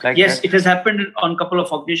like yes, that? It has happened on a couple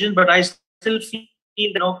of occasions, but I still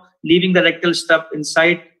feel leaving the rectal stuff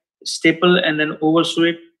inside, staple and then oversew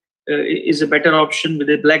it is a better option with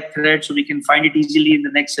a black thread, so we can find it easily in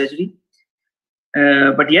the next surgery.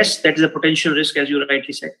 But yes, that is a potential risk, as you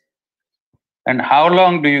rightly said. And how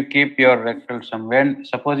long do you keep your rectal sum? When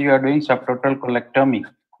suppose you are doing subtotal colectomy,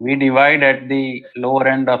 we divide at the lower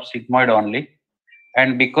end of sigmoid only,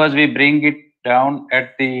 and because we bring it down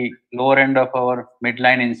at the lower end of our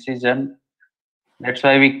midline incision, that's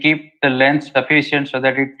why we keep the length sufficient so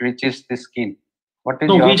that it reaches the skin. What is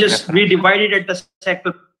your preference? We divide it at the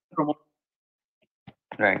sacral promoter.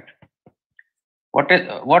 Right.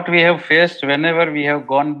 What we have faced whenever we have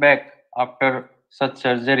gone back after such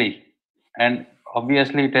surgery, and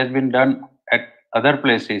obviously it has been done at other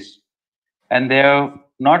places, and they have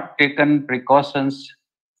not taken precautions.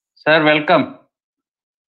 Sir, welcome.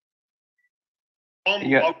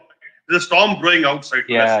 There's a storm blowing outside.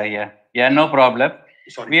 Yeah, no problem.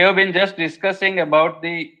 Sorry. We have been just discussing about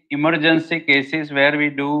the emergency cases where we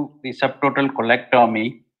do the subtotal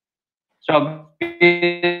colectomy. So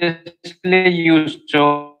obviously you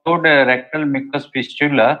showed a rectal mucus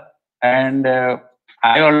fistula, and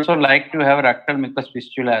I also like to have rectal mucus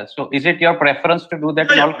fistula. So is it your preference to do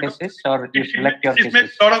that in all cases, or you select your cases?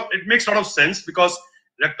 It makes a lot of sense, because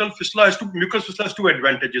Rectal fistula has mucus fistula has two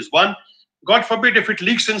advantages. One, God forbid, if it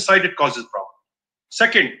leaks inside, it causes problem.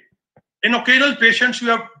 Second, in occasional patients who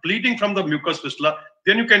have bleeding from the mucus fistula,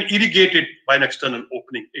 then you can irrigate it by an external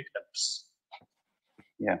opening. It helps.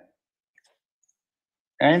 Yeah.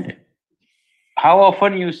 And how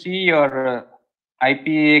often you see your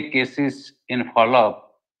IPA cases in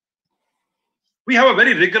follow-up? We have a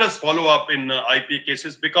very rigorous follow-up in IPA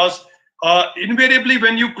cases because invariably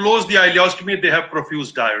when you close the ileostomy, they have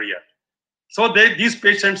profuse diarrhea. So these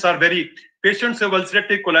patients patients with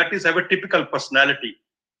ulcerative colitis have a typical personality.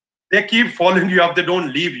 They keep following you up, they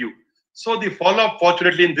don't leave you. So the follow-up,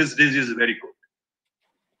 fortunately, in this disease is very good.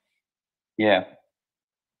 Yeah.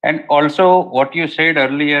 And also what you said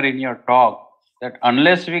earlier in your talk, that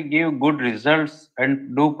unless we give good results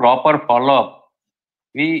and do proper follow-up,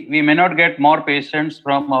 we may not get more patients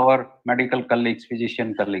from our medical colleagues,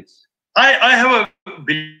 physician colleagues. I have a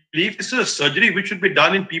belief this is a surgery which should be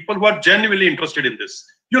done in people who are genuinely interested in this.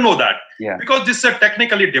 You know that. Yeah. Because this is a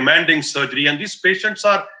technically demanding surgery and these patients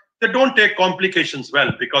they don't take complications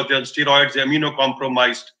well because they're on steroids, they're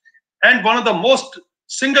immunocompromised. And one of the most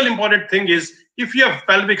single important thing is if you have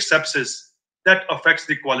pelvic sepsis, that affects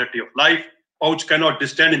the quality of life. Pouch cannot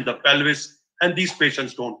distend in the pelvis and these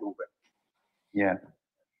patients don't do well. Yeah.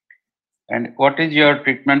 And what is your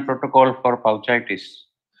treatment protocol for pouchitis?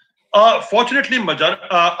 Fortunately, Majar,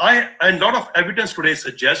 and a lot of evidence today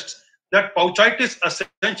suggests that pouchitis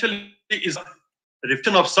essentially is a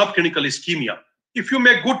revision of subclinical ischemia. If you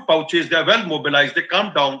make good pouches, they are well mobilized, they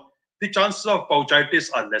calm down, the chances of pouchitis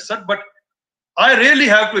are lesser. But I rarely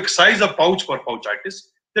have to excise a pouch for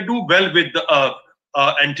pouchitis. They do well with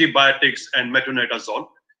antibiotics and metronidazole.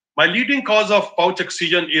 My leading cause of pouch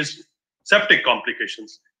excision is septic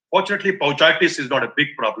complications. Fortunately, pouchitis is not a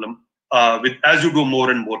big problem as you do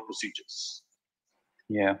more and more procedures.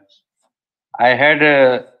 Yeah. I had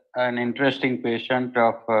an interesting patient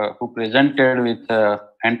who presented with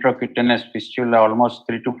intracutaneous fistula almost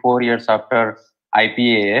 3 to 4 years after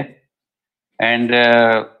IPA. And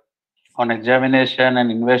on examination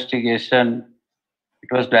and investigation,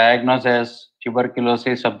 it was diagnosed as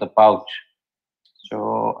tuberculosis of the pouch.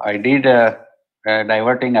 So I did a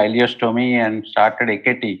diverting ileostomy and started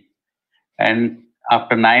AKT. And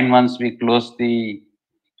after 9 months, we closed the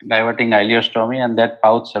diverting ileostomy, and that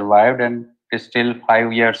pouch survived and is still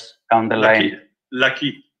 5 years down the line.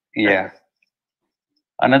 Lucky. Yeah.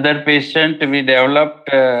 Another patient, we developed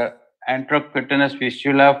intracutaneous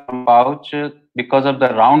fistula from pouch because of the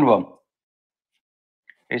roundworm.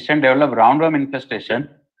 Patient developed roundworm infestation,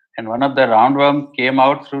 and one of the roundworm came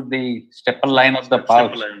out through the staple line of the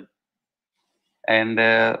pouch. And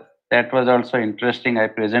that was also interesting. I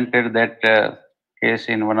presented that case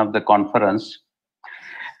in one of the conference.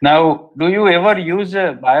 Now, do you ever use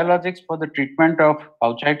biologics for the treatment of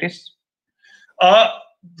pouchitis?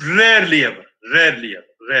 Rarely ever.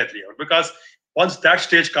 Because once that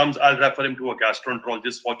stage comes, I'll refer him to a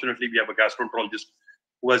gastroenterologist. Fortunately, we have a gastroenterologist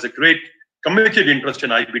who has a great committed interest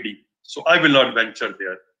in IBD. So I will not venture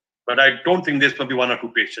there. But I don't think there's maybe 1 or 2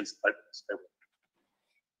 patients.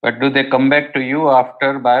 But do they come back to you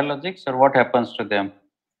after biologics, or what happens to them?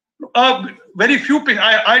 Very few patients.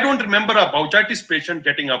 I don't remember a pouchitis patient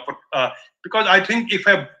getting up because I think if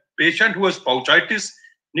a patient who has pouchitis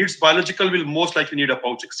needs biological will most likely need a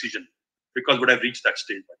pouch excision because would have reached that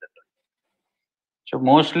stage by that time. So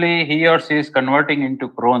mostly he or she is converting into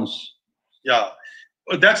Crohn's. Yeah,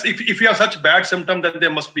 that's if you have such bad symptoms, then they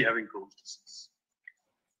must be having Crohn's disease.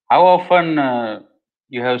 How often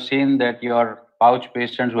you have seen that your pouch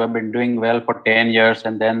patients who have been doing well for 10 years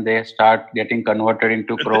and then they start getting converted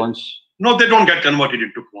into Crohn's? No, they don't get converted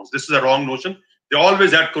into Crohn's. This is a wrong notion. They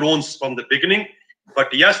always had Crohn's from the beginning.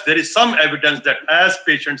 But yes, there is some evidence that as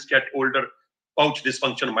patients get older, pouch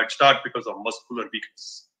dysfunction might start because of muscular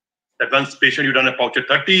weakness. That once patient you've done a pouch at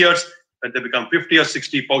 30 years, when they become 50 or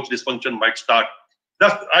 60, pouch dysfunction might start.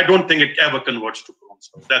 I don't think it ever converts to Crohn's.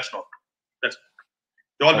 So that's not true.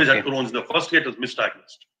 They always had Crohn's in the first year. It was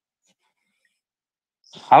misdiagnosed.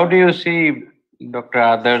 How do you see, Dr.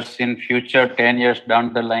 Adarsh, in future 10 years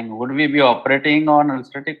down the line? Would we be operating on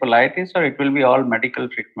ulcerative colitis, or it will be all medical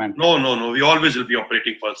treatment? No. We always will be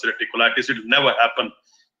operating for ulcerative colitis. It will never happen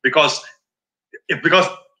because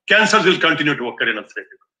cancers will continue to occur in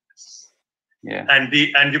ulcerative colitis. Yeah.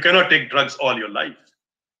 And you cannot take drugs all your life.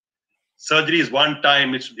 Surgery is one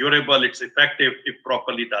time. It's durable. It's effective if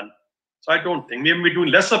properly done. So I don't think we may be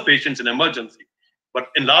doing lesser patients in emergency, but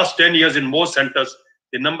in last 10 years in most centers,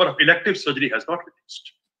 the number of elective surgery has not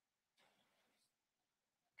reduced.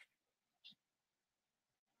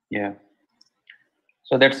 Yeah.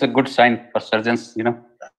 So that's a good sign for surgeons,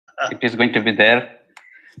 It is going to be there.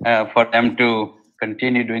 for them to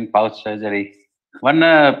continue doing pouch surgery. One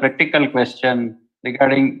practical question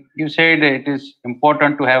regarding, you said it is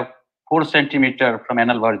important to have 4 centimeter from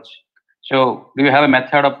anal verge. So do you have a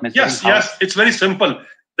method of measuring? Yes, it's very simple.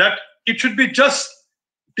 That it should be just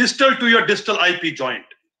distal to your distal IP joint.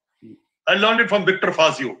 I learned it from Victor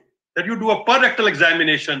Fazio, that you do a per rectal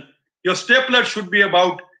examination. Your stapler should be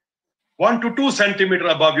about 1 to 2 centimeter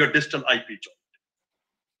above your distal IP joint.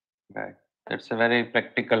 Right. That's a very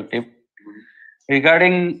practical tip.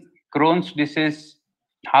 Regarding Crohn's disease,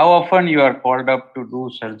 how often you are called up to do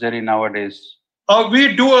surgery nowadays?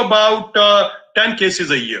 We do about 10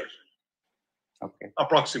 cases a year. Okay.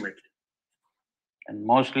 Approximately. And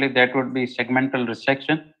mostly that would be segmental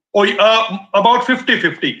resection? Oh, about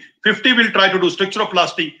 50-50. 50 will try to do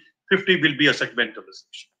structuroplasty, 50 will be a segmental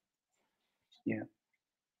resection. Yeah.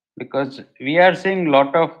 Because we are seeing a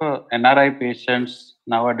lot of NRI patients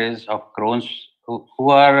nowadays of Crohn's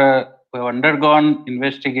who have undergone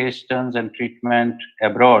investigations and treatment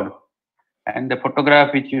abroad. And the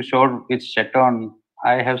photograph which you showed with seton,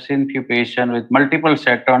 I have seen few patients with multiple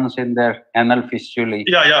setons in their anal fistulae.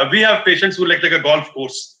 Yeah. We have patients who like a golf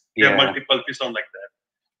course. They have multiple fistons like that.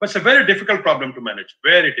 But it's a very difficult problem to manage.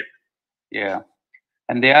 Very difficult. Yeah.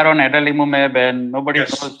 And they are on adalimumab and nobody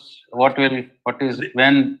knows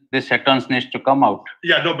when the setons needs to come out.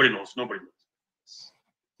 Yeah, nobody knows.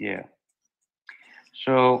 Yeah.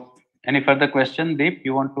 So, any further question, Deep,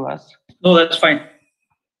 you want to ask? No, that's fine.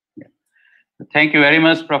 Yeah. Thank you very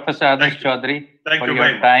much, Professor Adarsh Chaudhary, for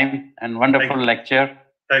your time and wonderful lecture.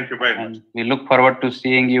 Thank you very much. We look forward to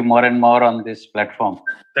seeing you more and more on this platform.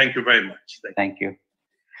 Thank you very much. Thank you.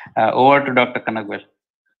 Over to Dr. Kanagwal.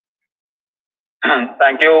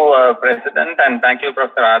 Thank you, President, and thank you,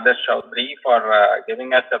 Professor Adarsh Chaudhary, for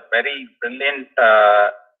giving us a very brilliant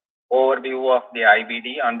overview of the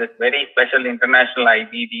IBD on this very special International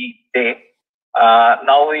IBD Day.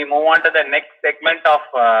 Now we move on to the next segment of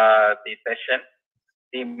the session,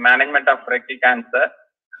 the management of rectal cancer.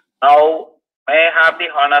 Now, may I have the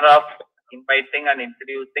honor of inviting and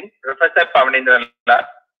introducing Professor Pavanendra Lal.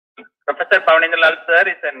 Professor Pavanendra Lal, sir,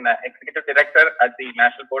 is an Executive Director at the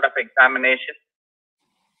National Board of Examination.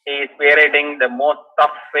 He is spearheading the most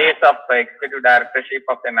tough phase of Executive Directorship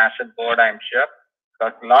of the National Board, I am sure,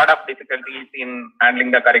 because a lot of difficulties in handling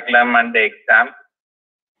the curriculum and the exams.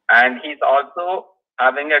 And he's also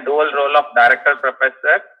having a dual role of Director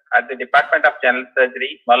Professor at the Department of General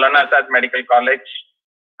Surgery, Maulana Azad Medical College,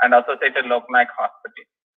 and Associated Loknaik Hospital.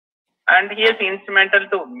 And he is instrumental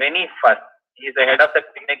to many firsts. He is the head of the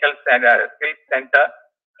Clinical Skills Center.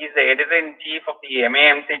 He is the editor-in-chief of the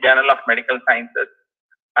MAMC Journal of Medical Sciences.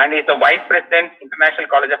 And he is the Vice President, International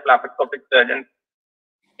College of Laparoscopic Surgeons.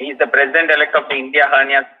 He is the President-elect of the India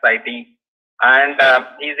Hernia Society. And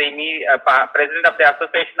he is the President of the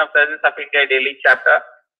Association of Surgeons of India Delhi chapter.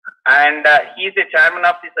 And he is the Chairman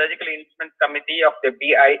of the Surgical Instruments Committee of the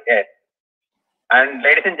BIS. And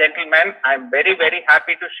ladies and gentlemen, I am very, very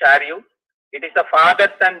happy to share you. It is a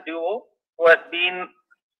father-son duo who has been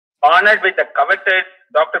honored with the coveted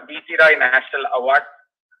Dr. B.C. Roy National Award.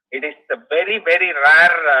 It is a very, very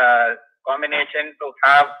rare combination to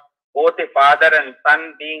have both a father and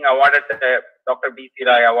son being awarded the Dr. B.C.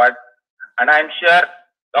 Roy Award. And I am sure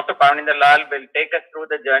Dr. Pavanendra Lal will take us through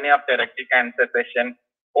the journey of the rectal cancer session.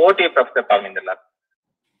 Over to you, Professor Pavanendra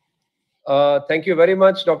Lal. Thank you very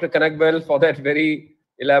much, Dr. Kanagwal, for that very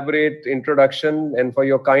elaborate introduction and for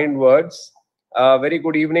your kind words. Very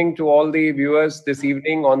good evening to all the viewers this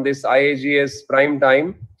evening on this IAGES prime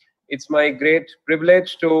time. It's my great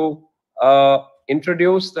privilege to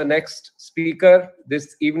introduce the next speaker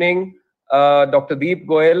this evening, Dr. Deep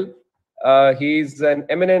Goyal. He's an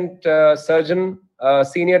eminent surgeon,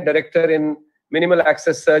 senior director in minimal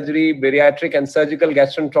access surgery, bariatric and surgical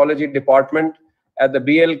gastroenterology department at the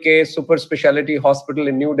BLK Super Speciality Hospital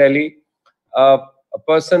in New Delhi. A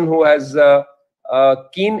person who has a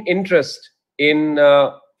keen interest in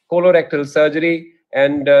colorectal surgery,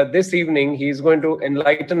 and this evening he is going to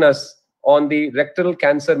enlighten us on the rectal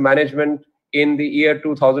cancer management in the year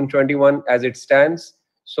 2021 as it stands.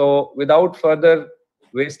 So without further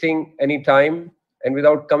wasting any time and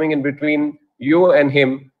without coming in between you and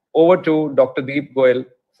him, over to Dr. Deep Goyal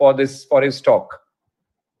for his talk.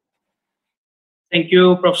 Thank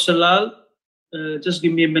you, Professor Lal. Just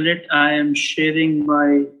give me a minute. I am sharing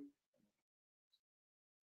my...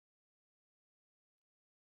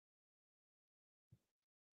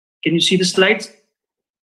 Can you see the slides?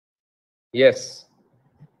 Yes.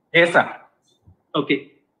 Yes, sir.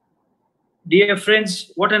 Okay. Dear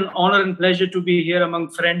friends, what an honor and pleasure to be here among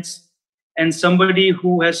friends and somebody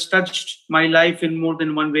who has touched my life in more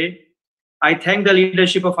than one way. I thank the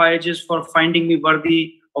leadership of IAGES for finding me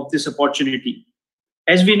worthy of this opportunity.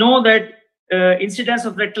 As we know that incidence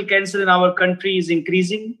of rectal cancer in our country is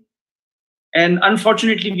increasing, and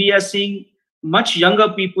unfortunately we are seeing much younger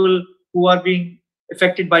people who are being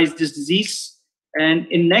affected by this disease. And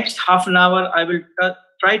in next half an hour, I will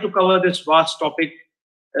try to cover this vast topic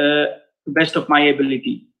to best of my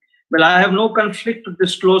ability. Well, I have no conflict to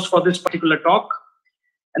disclose for this particular talk.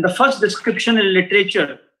 And the first description in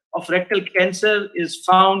literature of rectal cancer is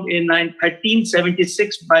found in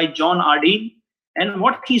 1376 by John Ardeen. And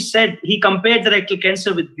what he said, he compared the rectal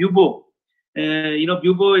cancer with bubo.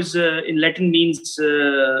 Bubo is in Latin means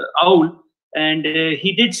owl. And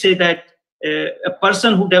he did say that a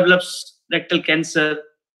person who develops rectal cancer,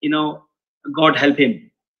 God help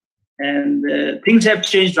him. And things have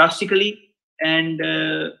changed drastically. And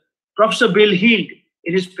Professor Bill Heald,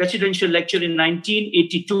 in his presidential lecture in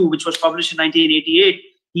 1982, which was published in 1988,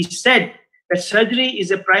 he said that surgery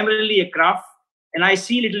is primarily a craft, and I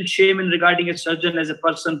see little shame in regarding a surgeon as a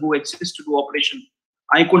person who exists to do operation.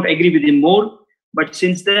 I couldn't agree with him more, but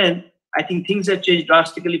since then, I think things have changed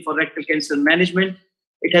drastically for rectal cancer management.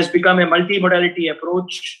 It has become a multimodality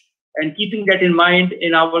approach, and keeping that in mind,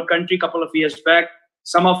 in our country a couple of years back,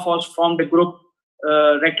 some of us formed a group,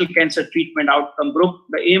 rectal cancer treatment outcome group.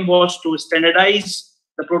 The aim was to standardize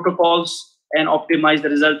the protocols and optimize the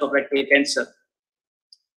result of rectal cancer.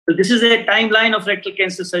 So this is a timeline of rectal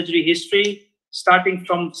cancer surgery history, starting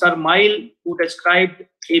from Sir Mile, who described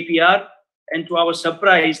APR, and to our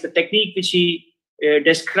surprise, the technique which he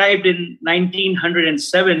described in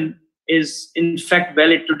 1907 is in fact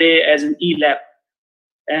valid today as an ELAP.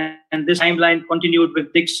 And this timeline continued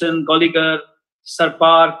with Dixon, Golliger, Sir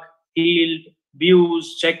Park, Heald,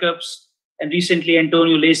 Buse, Jacobs, and recently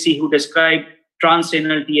Antonio Lacey, who described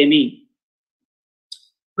transanal TME.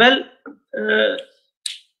 Well,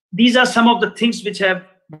 these are some of the things which have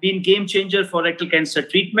been game changer for rectal cancer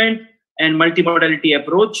treatment and multimodality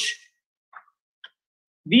approach.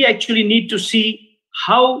 We actually need to see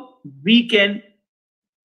how we can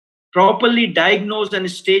properly diagnose and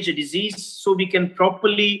stage a disease so we can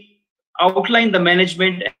properly outline the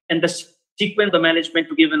management and the sequence of the management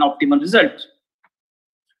to give an optimal result.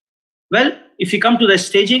 Well, if you come to the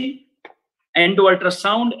staging, endo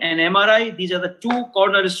ultrasound and MRI, these are the two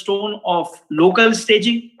cornerstones of local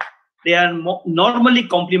staging. They are normally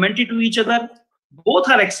complementary to each other. Both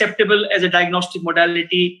are acceptable as a diagnostic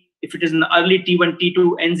modality if it is an early T1,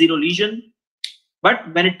 T2, N0 lesion.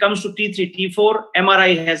 But when it comes to T3, T4,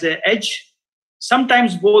 MRI has an edge.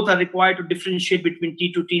 Sometimes both are required to differentiate between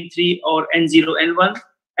T2, T3 or N0, N1.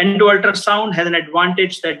 Endo ultrasound has an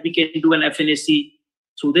advantage that we can do an FNAC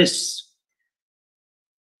through this.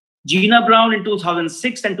 Gina Brown in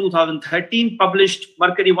 2006 and 2013 published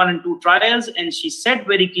Mercury 1 and 2 trials, and she said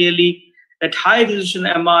very clearly that high resolution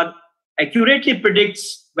MR accurately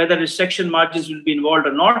predicts whether resection margins will be involved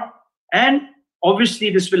or not. And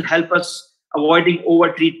obviously this will help us avoiding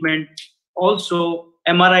over treatment. Also,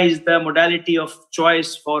 MRI is the modality of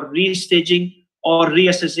choice for restaging or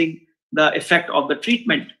reassessing the effect of the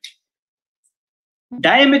treatment.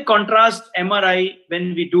 Dynamic contrast MRI,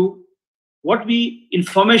 when we do, what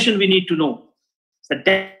information we need to know? The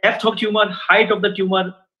depth of tumor, height of the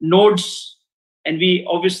tumor, nodes, and we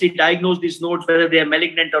obviously diagnose these nodes whether they are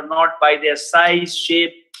malignant or not by their size,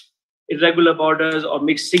 shape, irregular borders, or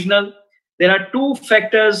mixed signal. There are two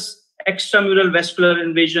factors, extramural vascular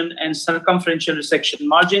invasion and circumferential resection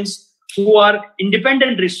margins, who are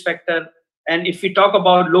independent risk factor. And if we talk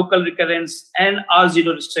about local recurrence and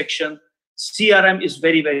R0 resection, CRM is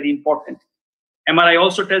very, very important. MRI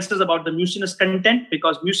also tells us about the mucinous content,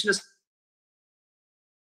 because mucinous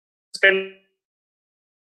content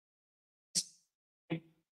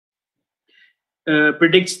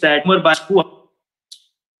predicts that tumor by poor.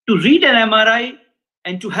 To read an MRI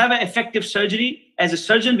and to have an effective surgery, as a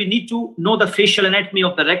surgeon, we need to know the facial anatomy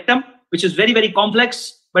of the rectum, which is very, very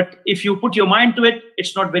complex. But if you put your mind to it,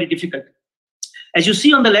 it's not very difficult. As you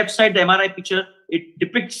see on the left side, the MRI picture, it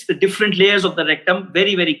depicts the different layers of the rectum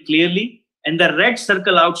very, very clearly. And the red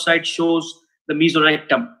circle outside shows the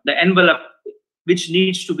mesorectum, the envelope, which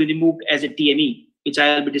needs to be removed as a TME, which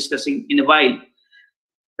I'll be discussing in a while.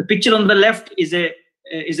 The picture on the left is an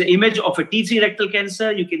image of a T3 rectal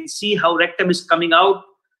cancer. You can see how rectum is coming out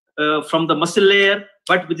from the muscle layer,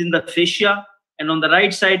 but within the fascia. And on the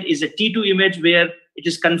right side is a T2 image where it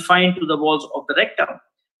is confined to the walls of the rectum.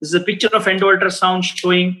 This is a picture of endo ultrasound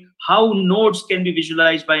showing how nodes can be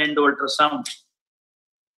visualized by endo ultrasound.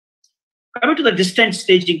 Coming to the distant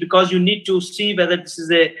staging, because you need to see whether this is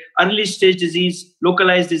a early stage disease,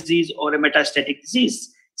 localized disease, or a metastatic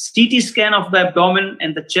disease. CT scan of the abdomen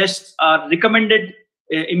and the chest are recommended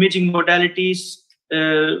imaging modalities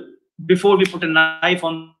before we put a knife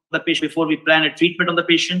on the patient, before we plan a treatment on the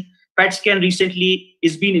patient. PET scan recently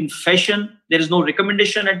is been in fashion. There is no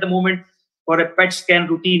recommendation at the moment for a PET scan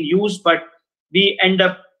routine use, but we end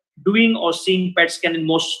up doing or seeing PET scan in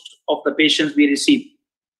most of the patients we receive.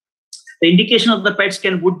 The indication of the PET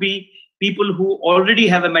scan would be people who already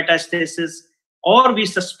have a metastasis, or we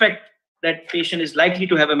suspect that patient is likely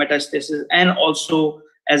to have a metastasis, and also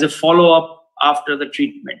as a follow-up after the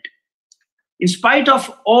treatment. In spite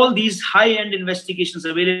of all these high-end investigations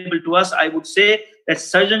available to us, I would say that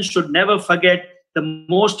surgeons should never forget the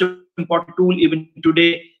most important tool even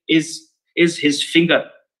today is his finger.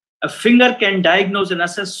 A finger can diagnose and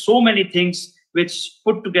assess so many things which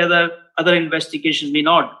put together other investigations may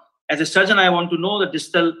not. As a surgeon, I want to know the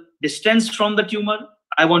distal distance from the tumor.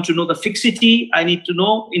 I want to know the fixity. I need to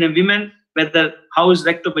know in a woman whether how is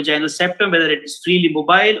rectovaginal septum, whether it is freely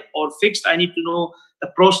mobile or fixed. I need to know the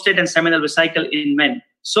prostate and seminal vesicle in men.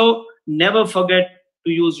 So never forget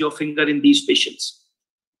to use your finger in these patients.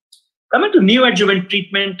 Coming to neoadjuvant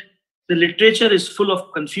treatment, the literature is full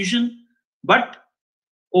of confusion, but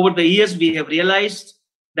over the years we have realized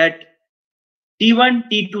that T1,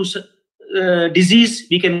 T2 disease,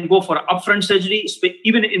 we can go for upfront surgery,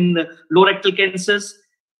 even in the low rectal cancers.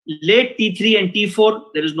 Late T3 and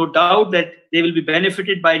T4, there is no doubt that they will be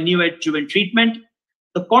benefited by neoadjuvant treatment.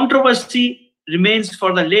 The controversy remains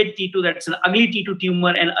for the late T2, that's an ugly T2 tumor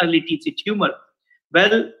and early T3 tumor.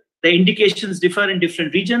 Well, the indications differ in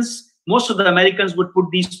different regions. Most of the Americans would put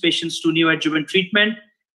these patients to neoadjuvant treatment.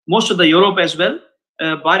 Most of the Europe as well,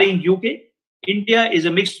 barring UK. India is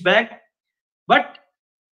a mixed bag. But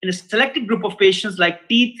in a selected group of patients like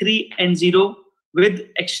T3 and 0 with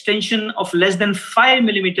extension of less than 5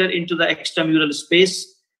 millimeter into the extramural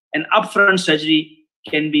space, an upfront surgery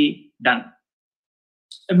can be done.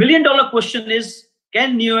 $1 million question is,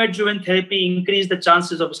 can neoadjuvant therapy increase the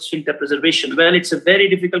chances of sphincter preservation? Well, it's a very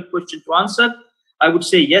difficult question to answer. I would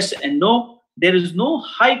say yes and no. There is no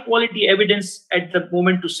high quality evidence at the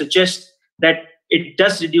moment to suggest that it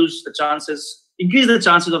does reduce the chances, increase the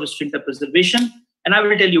chances of sphincter preservation. And I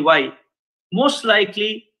will tell you why. Most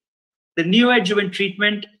likely, the neoadjuvant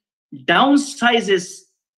treatment downsizes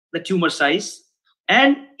the tumor size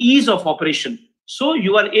and ease of operation. So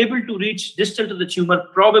you are able to reach distal to the tumor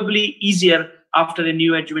probably easier after a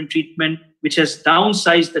neoadjuvant treatment, which has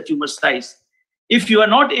downsized the tumor size. If you are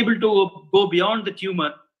not able to go beyond the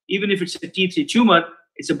tumor, even if it's a T3 tumor,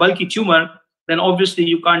 it's a bulky tumor, then obviously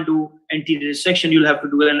you can't do anterior resection. You'll have to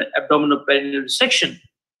do an abdominal perineal resection.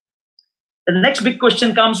 The next big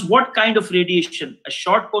question comes, what kind of radiation? A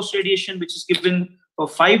short course radiation, which is given for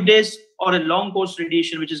 5 days, or a long course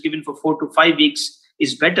radiation, which is given for 4 to 5 weeks,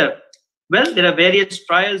 is better? Well, there are various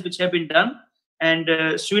trials which have been done,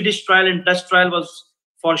 and Swedish trial and Dutch trial was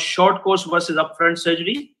for short course versus upfront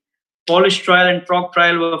surgery. Polish trial and Prague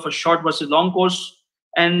trial were for short versus long course.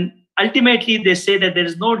 And ultimately, they say that there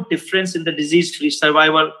is no difference in the disease-free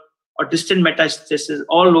survival or distant metastasis,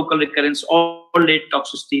 or local recurrence, or late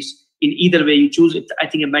toxicities. In either way you choose, it's, I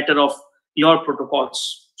think, a matter of your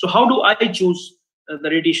protocols. So how do I choose the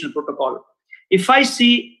radiation protocol? If I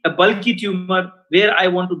see a bulky tumor where I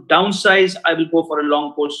want to downsize, I will go for a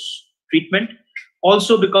long course treatment.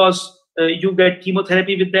 Also because you get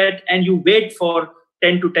chemotherapy with that, and you wait for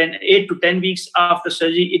 8 to 10 weeks after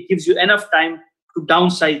surgery, it gives you enough time to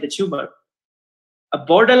downsize the tumor. A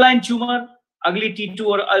borderline tumor, ugly T2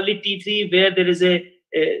 or early T3, where there's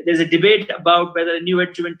a debate about whether a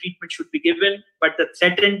neoadjuvant treatment should be given, but the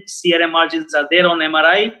threatened CRM margins are there on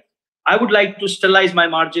MRI. I would like to sterilize my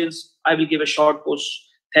margins. I will give a short course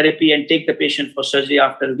therapy and take the patient for surgery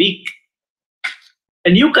after a week. A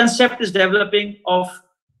new concept is developing of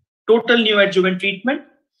total neoadjuvant treatment.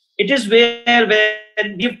 It is where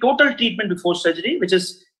we give total treatment before surgery, which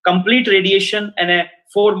is complete radiation and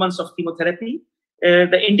 4 months of chemotherapy.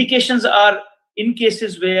 The indications are in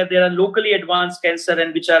cases where there are locally advanced cancer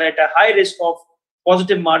and which are at a high risk of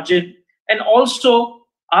positive margin. And also,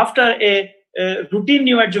 after a routine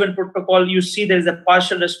neoadjuvant protocol, you see there is a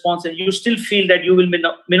partial response and you still feel that you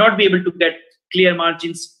may not be able to get clear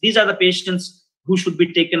margins. These are the patients who should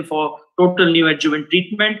be taken for total neoadjuvant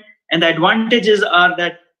treatment. And the advantages are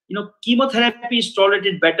that, chemotherapy is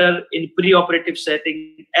tolerated better in preoperative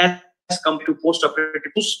setting as compared to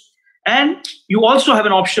postoperative use. And you also have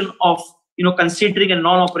an option of considering a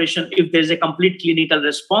non-operation if there is a complete clinical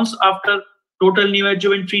response after total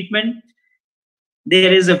neoadjuvant treatment.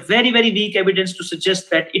 There is a very, very weak evidence to suggest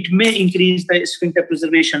that it may increase the sphincter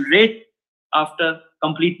preservation rate after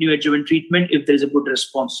complete neoadjuvant treatment if there is a good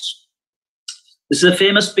response. This is a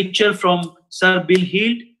famous picture from Sir Bill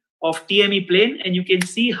Hield of TME plane, and you can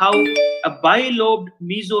see how a bilobed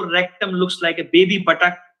mesorectum looks like a baby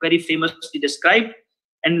buttock, very famously described.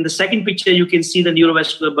 And in the second picture, you can see the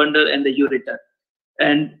neurovascular bundle and the ureter.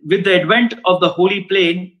 And with the advent of the Holy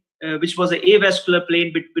plane, which was an avascular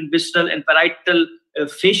plane between visceral and parietal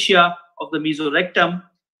fascia of the mesorectum,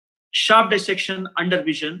 sharp dissection under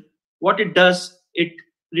vision, what it does, it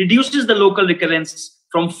reduces the local recurrence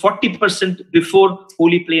from 40% before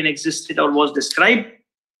Holy plane existed or was described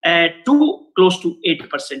to close to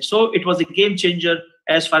 80%. So it was a game changer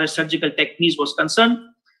as far as surgical techniques was concerned.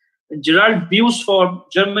 Gerald Buse from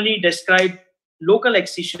Germany described local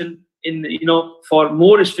excision in, for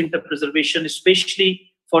more sphincter preservation,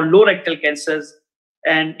 especially for low rectal cancers.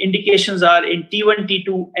 And indications are in T1,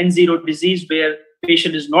 T2, N0 disease, where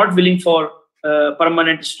patient is not willing for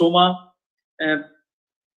permanent stoma,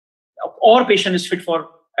 or patient is fit for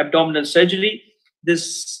abdominal surgery.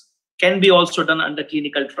 This can be also done under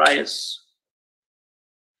clinical trials.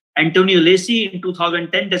 Antonio Lacey in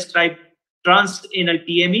 2010 described transanal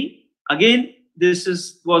TME. Again,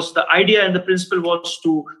 was the idea and the principle was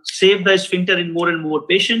to save the sphincter in more and more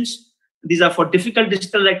patients. These are for difficult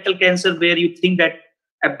distal rectal cancer where you think that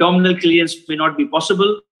abdominal clearance may not be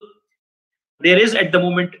possible. There is at the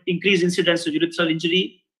moment increased incidence of urethral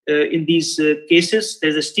injury in these cases.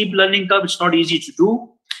 There's a steep learning curve. It's not easy to do.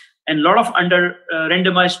 And a lot of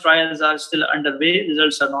randomized trials are still underway.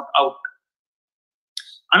 Results are not out.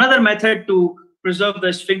 Another method to preserve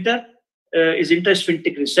the sphincter is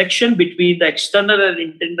intersphincteric resection between the external and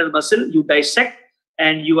internal muscle. You dissect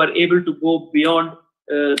and you are able to go beyond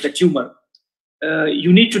the tumor.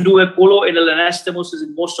 You need to do a coloanal anastomosis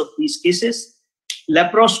in most of these cases.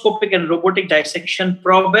 Laparoscopic and robotic dissection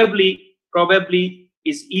probably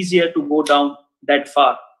is easier to go down that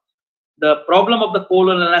far. The problem of the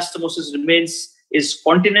colon anastomosis is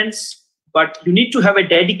continence, but you need to have a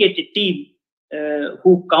dedicated team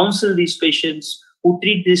who counsel these patients, who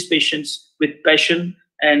treat these patients with passion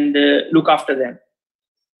and look after them.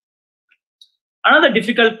 Another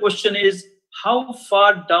difficult question is, how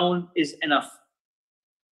far down is enough?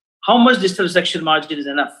 How much distal resection margin is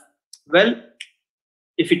enough? Well,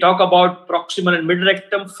 if you talk about proximal and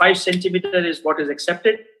mid-rectum, 5 centimeter is what is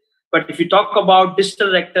accepted. But if you talk about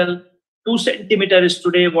distal rectal, 2 centimeter is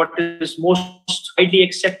today what is most widely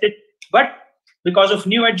accepted. But because of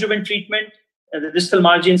neoadjuvant treatment, the distal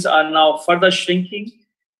margins are now further shrinking.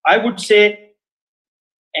 I would say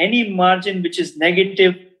any margin which is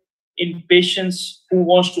negative in patients who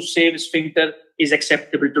wants to save sphincter is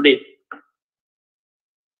acceptable today.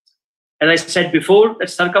 As I said before,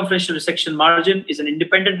 that circumferential resection margin is an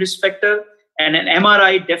independent risk factor, and an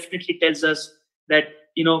MRI definitely tells us that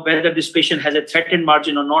whether this patient has a threatened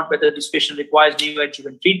margin or not, whether this patient requires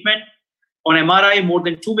neoadjuvant treatment. On MRI, more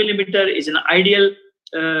than 2 millimeter is an ideal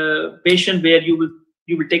patient where you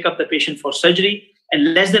will take up the patient for surgery,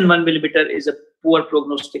 and less than 1 millimeter is a poor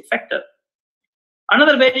prognostic factor.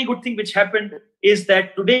 Another very good thing which happened is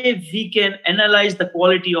that today we can analyze the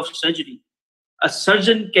quality of surgery. A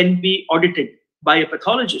surgeon can be audited by a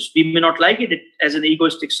pathologist. We may not like it as an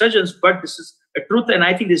egoistic surgeons, but this is a truth, and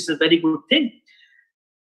I think this is a very good thing.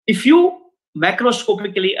 If you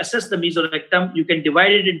macroscopically assess the mesorectum, you can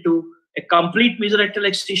divide it into a complete mesorectal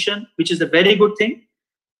excision, which is a very good thing,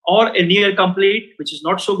 or a near complete, which is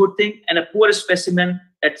not so good thing, and a poor specimen,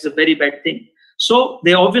 that's a very bad thing. So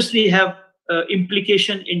they obviously have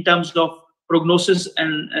implication in terms of prognosis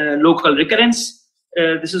and local recurrence.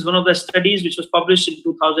 This is one of the studies which was published in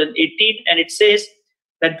 2018, and it says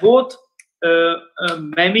that both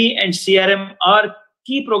MAMI and CRM are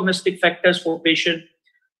key prognostic factors for patient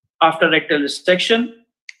after rectal resection.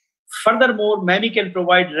 Furthermore, MAMI can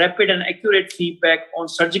provide rapid and accurate feedback on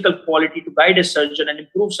surgical quality to guide a surgeon and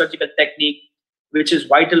improve surgical technique, which is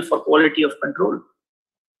vital for quality of control.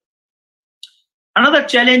 Another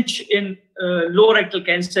challenge in low rectal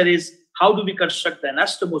cancer is how do we construct the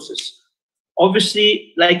anastomosis?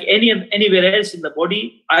 Obviously, like anywhere else in the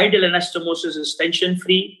body, ideal anastomosis is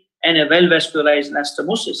tension-free and a well-vascularized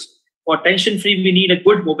anastomosis. For tension-free, we need a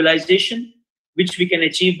good mobilization, which we can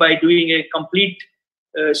achieve by doing a complete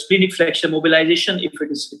splenic flexure mobilization if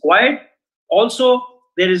it is required. Also,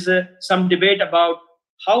 there is some debate about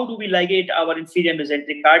how do we ligate our inferior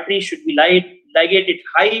mesenteric artery. Should we ligate it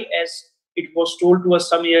high, as it was told to us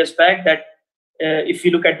some years back that if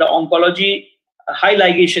you look at the oncology, high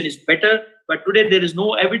ligation is better. But today there is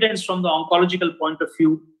no evidence from the oncological point of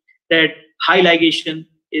view that high ligation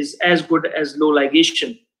is as good as low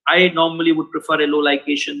ligation. I normally would prefer a low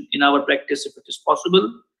ligation in our practice if it is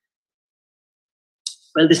possible.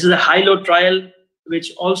 Well, this is a high-low trial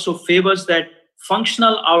which also favors that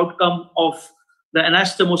functional outcome of the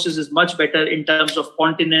anastomosis is much better in terms of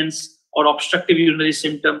continence or obstructive urinary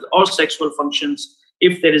symptoms or sexual functions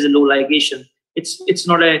if there is a low ligation. It's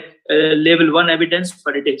not a level 1 evidence,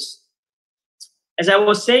 but it is. As I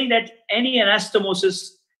was saying, that any anastomosis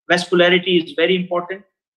vascularity is very important.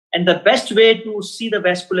 And the best way to see the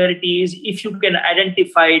vascularity is if you can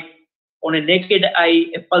identify it on a naked eye,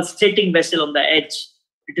 a pulsating vessel on the edge.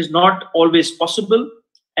 It is not always possible.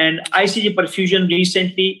 And ICG perfusion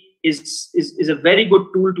recently is a very good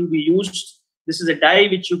tool to be used. This is a dye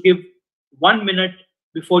which you give 1 minute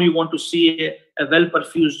before you want to see a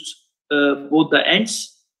well-perfused both the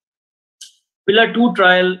ends. Pillar 2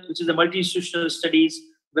 trial, which is a multi-institutional studies,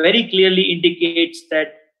 very clearly indicates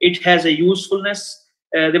that it has a usefulness.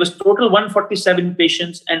 There was total 147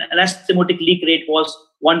 patients and anastomotic leak rate was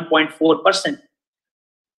 1.4%.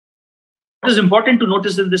 What is important to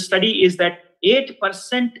notice in this study is that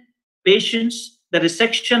 8% patients, the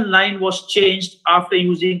resection line was changed after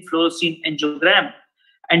using fluorescein angiogram,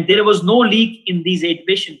 and there was no leak in these 8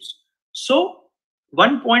 patients. So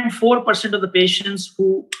 1.4% of the patients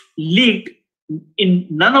who leaked, in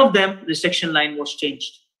none of them resection line was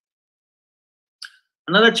changed.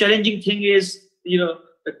 Another challenging thing is,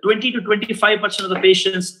 20 to 25% of the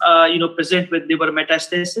patients, present with liver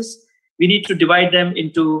metastasis. We need to divide them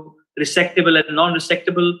into resectable and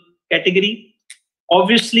non-resectable category.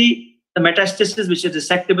 Obviously, the metastasis which is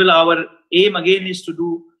resectable, our aim again is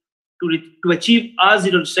to achieve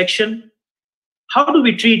R0 resection. How do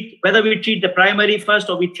we treat? Whether we treat the primary first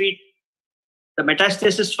or we treat the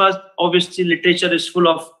metastasis first? Obviously, literature is full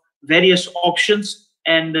of various options,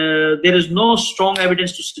 and there is no strong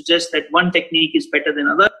evidence to suggest that one technique is better than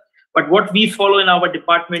other. But what we follow in our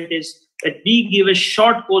department is that we give a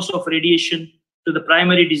short course of radiation to the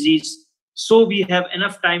primary disease, so we have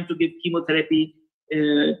enough time to give chemotherapy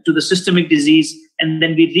to the systemic disease, and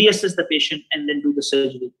then we reassess the patient and then do the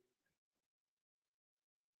surgery.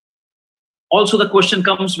 Also, the question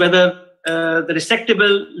comes whether the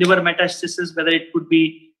resectable liver metastasis, whether it could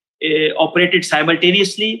be operated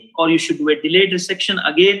simultaneously or you should do a delayed resection.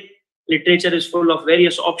 Again, literature is full of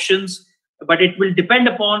various options, but it will depend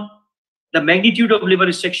upon the magnitude of liver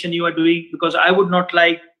resection you are doing, because I would not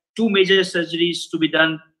like 2 major surgeries to be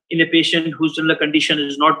done in a patient whose general condition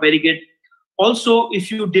is not very good. Also,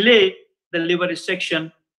 if you delay the liver resection,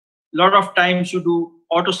 a lot of times you do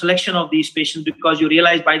auto selection of these patients, because you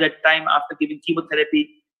realize by that time after giving chemotherapy,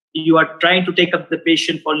 you are trying to take up the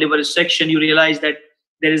patient for liver resection. You realize that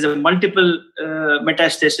there is a multiple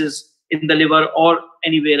metastasis in the liver or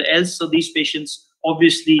anywhere else. So these patients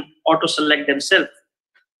obviously auto select themselves.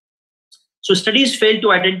 So studies fail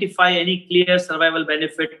to identify any clear survival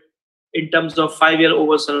benefit in terms of 5-year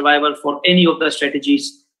overall survival for any of the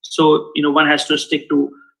strategies. So, one has to stick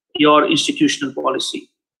to your institutional policy.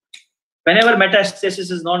 Whenever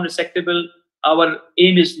metastasis is non-resectable, our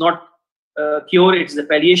aim is not cure, it's the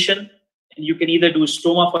palliation. And you can either do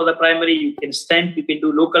stoma for the primary, you can stent, you can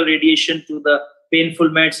do local radiation to the painful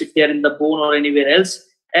meds if they are in the bone or anywhere else,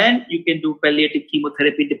 and you can do palliative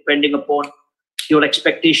chemotherapy depending upon your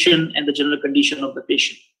expectation and the general condition of the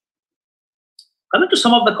patient. Coming to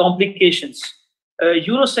some of the complications,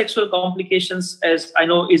 urosexual complications, as I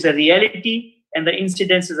know, is a reality, and the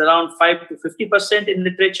incidence is around 5 to 50% in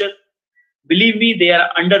literature. Believe me, they are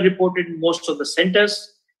underreported in most of the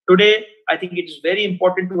centers. Today, I think it is very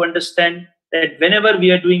important to understand that whenever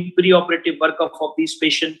we are doing preoperative workup of these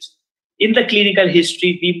patients, in the clinical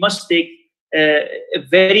history, we must take a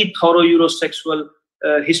very thorough urosexual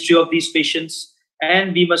history of these patients,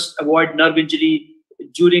 and we must avoid nerve injury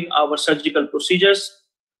during our surgical procedures.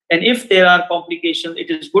 And if there are complications, it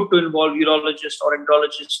is good to involve urologist or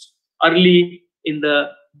endocrinologist early in the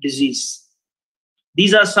disease.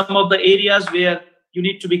 These are some of the areas where you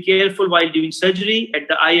need to be careful while doing surgery. At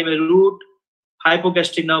the IMA root,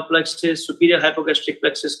 hypogastric nerve plexus, superior hypogastric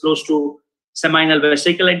plexus close to seminal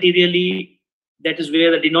vesicle anteriorly. That is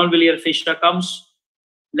where the denonvillar fascia comes.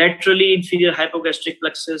 Laterally, inferior hypogastric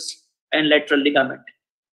plexus and lateral ligament.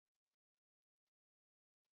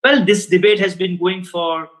 Well, this debate has been going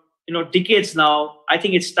for decades now. I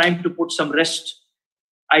think it's time to put some rest.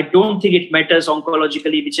 I don't think it matters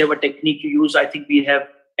oncologically, whichever technique you use. I think we have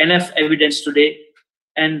enough evidence today.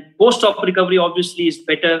 And post-op recovery obviously is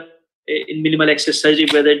better in minimal access surgery,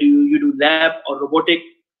 whether you do lab or robotic,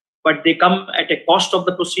 but they come at a cost of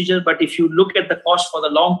the procedure. But if you look at the cost for the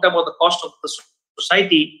long term or the cost of the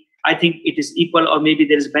society, I think it is equal, or maybe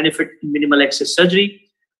there is benefit in minimal access surgery.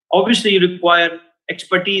 Obviously, you require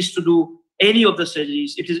expertise to do any of the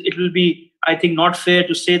surgeries. It will be, I think, not fair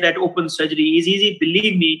to say that open surgery is easy.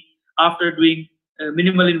 Believe me, after doing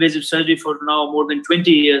minimal invasive surgery for now more than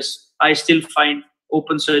 20 years, I still find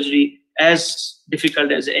open surgery as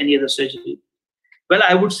difficult as any other surgery. Well,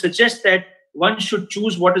 I would suggest that one should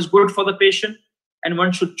choose what is good for the patient, and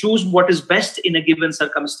one should choose what is best in a given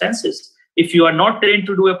circumstances. If you are not trained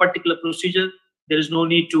to do a particular procedure, there is no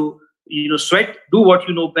need to sweat. Do what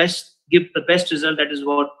you know best, give the best result. That is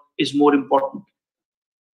what is more important.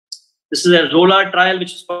 This is a ROLA trial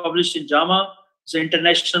which is published in JAMA. It's an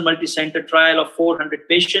international multi-center trial of 400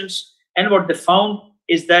 patients. And what they found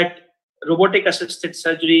is that robotic assisted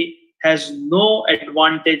surgery has no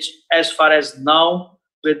advantage as far as now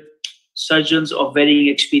with surgeons of varying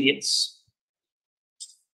experience.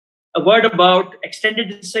 A word about extended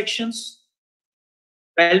dissections,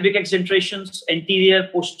 pelvic excentrations, anterior,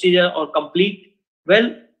 posterior, or complete.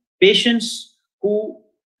 Well, patients who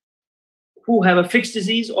have a fixed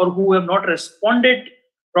disease or who have not responded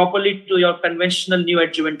properly to your conventional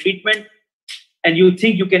neoadjuvant treatment, and you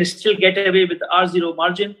think you can still get away with R0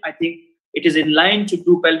 margin, I think it is in line to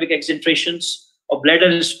do pelvic excentrations or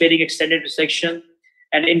bladder sparing extended resection.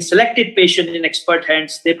 And in selected patients in expert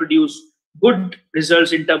hands, they produce good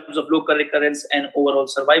results in terms of local recurrence and overall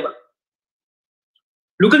survival.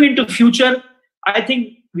 Looking into future, I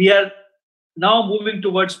think we are now moving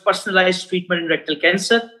towards personalized treatment in rectal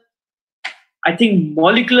cancer. I think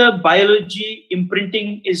molecular biology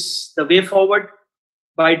imprinting is the way forward.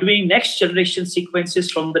 By doing next generation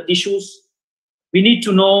sequences from the tissues, we need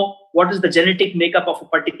to know what is the genetic makeup of a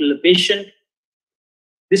particular patient.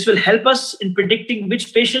 This will help us in predicting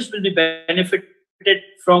which patients will be benefited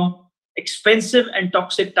from expensive and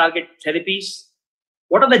toxic target therapies.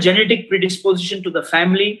 What are the genetic predisposition to the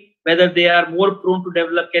family, whether they are more prone to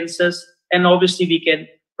develop cancers, and obviously we can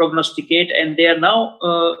prognosticate, and they are now,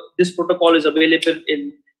 this protocol is available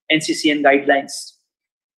in NCCN guidelines.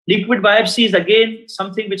 Liquid biopsy is again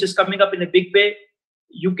something which is coming up in a big way.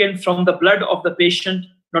 You can, from the blood of the patient,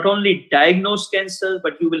 not only diagnose cancer,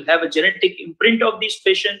 but you will have a genetic imprint of this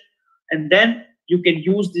patient, and then you can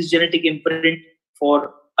use this genetic imprint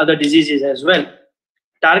for other diseases as well.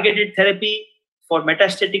 Targeted therapy for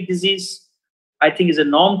metastatic disease, I think, is a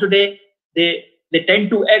norm today. They tend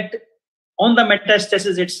to act on the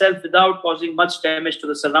metastasis itself without causing much damage to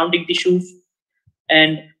the surrounding tissues.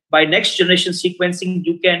 And by next generation sequencing,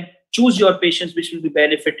 you can choose your patients which will be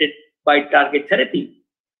benefited by target therapy.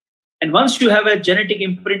 And once you have a genetic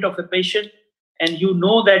imprint of a patient and you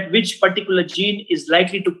know that which particular gene is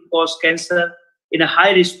likely to cause cancer in a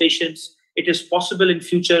high-risk patients, it is possible in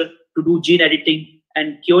future to do gene editing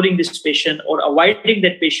and curing this patient or avoiding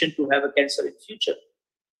that patient to have a cancer in future.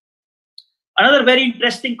 Another very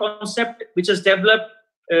interesting concept which is developed,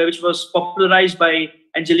 which was popularized by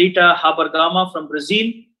Angelita Habergama from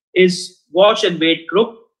Brazil, is watch and wait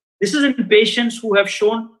group. This is in patients who have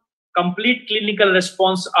shown complete clinical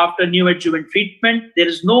response after neoadjuvant treatment. There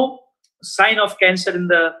is no sign of cancer in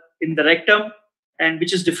the rectum, and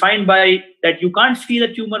which is defined by that you can't feel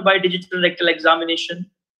a tumor by digital rectal examination.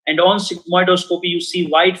 And on sigmoidoscopy, you see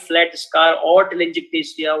white flat scar or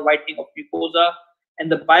telangiectasia, whitening of mucosa,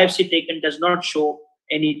 and the biopsy taken does not show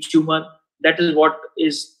any tumor. That is what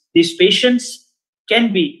is. These patients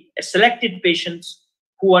can be selected patients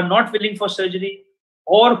who are not willing for surgery,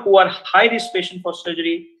 or who are high-risk patient for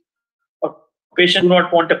surgery, or patients who do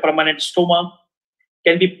not want a permanent stoma,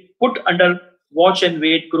 can be put under watch and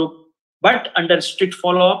wait group, but under strict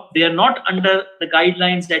follow-up. They are not under the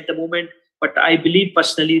guidelines at the moment, but I believe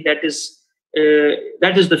personally that is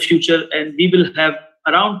the future, and we will have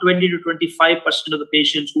around 20 to 25% of the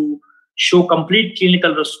patients who show complete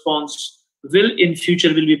clinical response will in future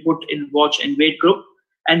will be put in watch and wait group.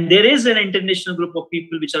 And there is an international group of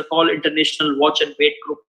people which are called international watch and wait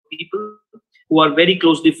group people who are very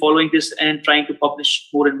closely following this and trying to publish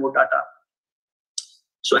more and more data.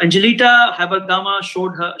 So Angelita Habergama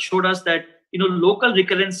showed us that local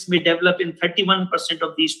recurrence may develop in 31%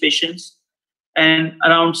 of these patients, and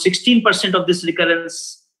around 16% of this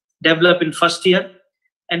recurrence develop in first year.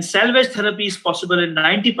 And salvage therapy is possible in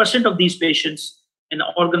 90% of these patients, and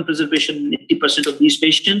organ preservation in 80% of these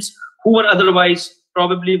patients who were otherwise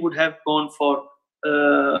probably would have gone for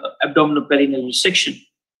abdominal perineal resection.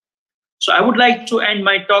 So I would like to end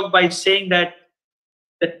my talk by saying that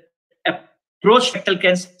the approach to rectal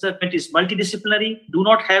cancer is multidisciplinary. Do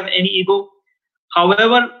not have any ego.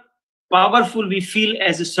 However powerful we feel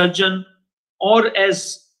as a surgeon or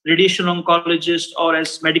as radiation oncologist or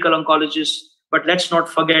as medical oncologist, but let's not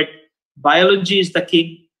forget, biology is the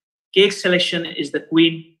king, cake selection is the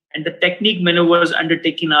queen, and the technique maneuvers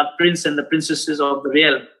undertaken are prince and the princesses of the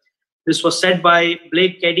realm. This was said by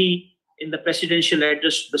Blake Caddy in the presidential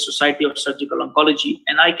address to the Society of Surgical Oncology.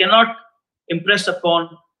 And I cannot impress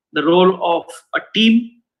upon the role of a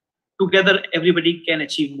team. Together, everybody can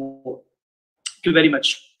achieve more. Thank you very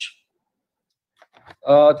much.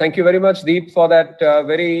 Thank you very much, Deep, for that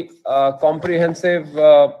very comprehensive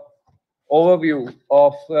overview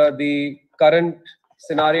of the current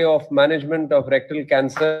scenario of management of rectal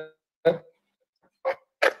cancer.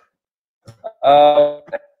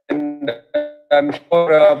 And I'm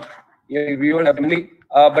sure your viewers have family.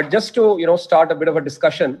 But just to start a bit of a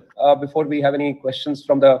discussion before we have any questions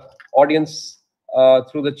from the audience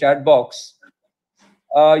through the chat box.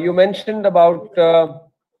 You mentioned about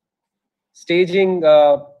staging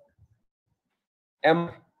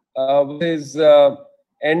which is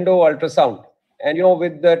endo ultrasound, and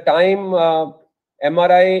with the time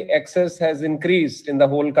MRI access has increased in the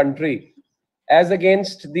whole country, as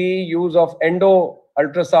against the use of endo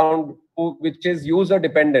ultrasound, which is user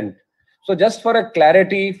dependent. So just for a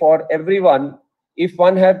clarity for everyone, if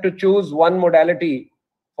one had to choose one modality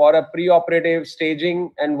for a preoperative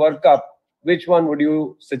staging and workup, which one would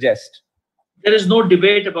you suggest? There is no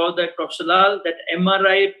debate about that, Professor Lal, that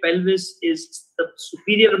MRI pelvis is the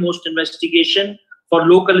superior most investigation for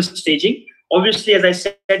local staging. Obviously, as I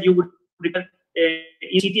said, you would require a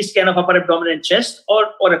CT scan of upper abdomen and chest,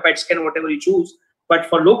 or a PET scan, whatever you choose. But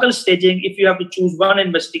for local staging, if you have to choose one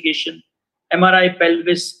investigation, MRI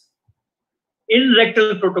pelvis in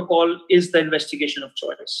rectal protocol is the investigation of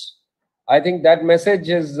choice. I think that message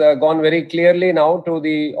has gone very clearly now to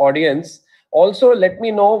the audience. Also, let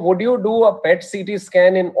me know, would you do a PET CT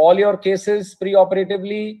scan in all your cases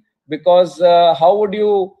preoperatively? Because how would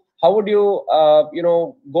you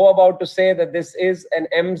go about to say that this is an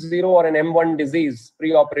M0 or an M1 disease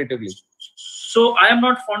preoperatively? So I am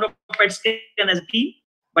not fond of PET scan as a key,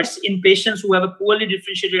 but in patients who have a poorly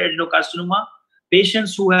differentiated adenocarcinoma,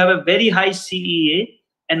 patients who have a very high CEA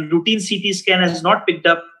and routine CT scan has not picked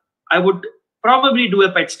up, I would probably do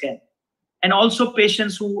a PET scan. And also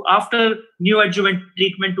patients who, after neoadjuvant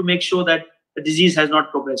treatment, to make sure that the disease has not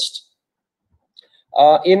progressed.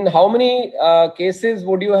 In how many cases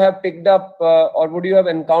would you have picked up or would you have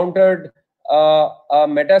encountered a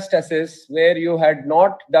metastasis where you had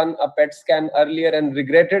not done a PET scan earlier and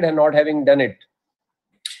regretted not having done it?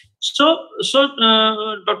 So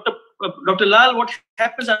Dr. Lal, what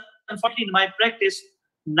happens, unfortunately, in my practice,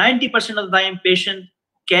 90% of the time patient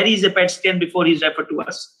carries a PET scan before he's referred to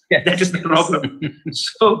us. Yes. That is the problem.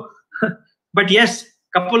 So, but yes,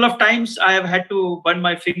 couple of times I have had to burn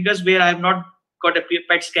my fingers where I have not got a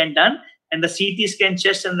PET scan done, and the CT scan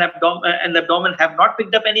chest and the abdomen have not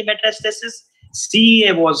picked up any metastasis.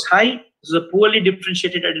 CEA was high. This was a poorly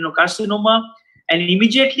differentiated adenocarcinoma. And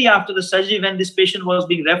immediately after the surgery, when this patient was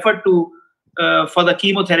being referred to for the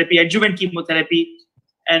chemotherapy, adjuvant chemotherapy,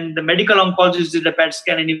 and the medical oncologist did a PET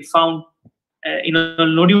scan and he found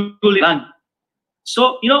nodule in lung.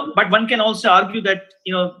 So, but one can also argue that,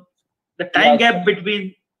 the time gap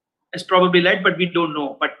between is probably led, but we don't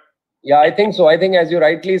know. But yeah, I think so. I think, as you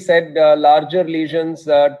rightly said, larger lesions,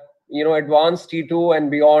 advanced T2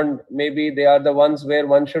 and beyond, maybe they are the ones where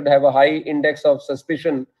one should have a high index of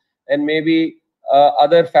suspicion, and maybe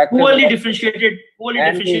other factors. Poorly differentiated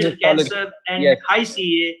cancer and yes. high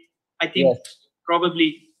CEA, I think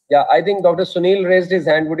probably. Yeah, I think Dr. Sunil raised his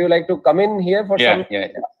hand. Would you like to come in here for some?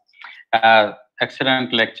 Yeah.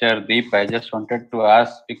 Excellent lecture, Deep. I just wanted to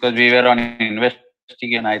ask, because we were on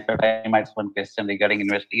investigation, I thought I might ask one question regarding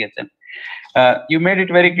investigation. You made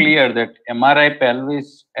it very clear that MRI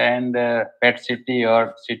pelvis and PET CT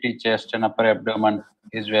or CT chest and upper abdomen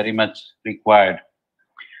is very much required.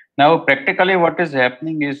 Now, practically what is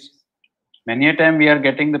happening is, many a time we are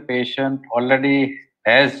getting the patient already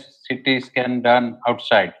has CT scan done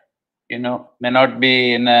outside. May not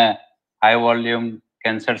be in a high volume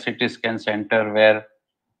cancer CT scan center where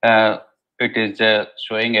it is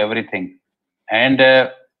showing everything. And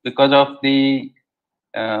because of the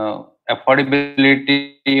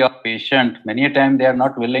affordability of patient, many a time they are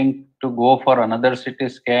not willing to go for another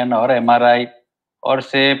CT scan or MRI, or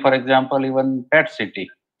say, for example, even PET CT.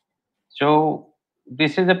 So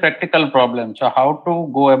this is a practical problem. So how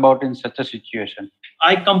to go about in such a situation?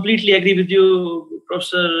 I completely agree with you,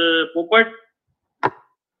 Professor Popat.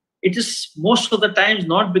 It is most of the times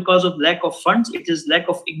not because of lack of funds, it is lack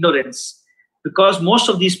of ignorance. Because most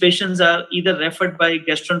of these patients are either referred by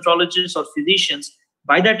gastroenterologists or physicians.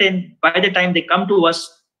 By the time they come to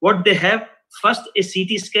us, what they have, first a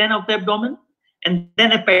CT scan of the abdomen, and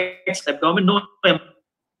then a PET abdomen. No,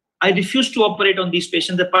 I refuse to operate on these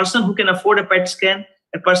patients. The person who can afford a PET scan,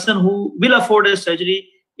 a person who will afford a surgery,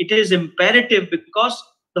 it is imperative, because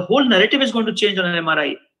the whole narrative is going to change on an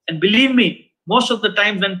MRI. And believe me, Most of the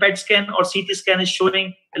time when PET scan or CT scan is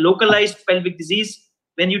showing a localized pelvic disease,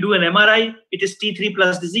 when you do an MRI, it is T3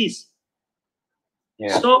 plus disease.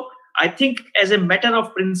 Yeah. So I think as a matter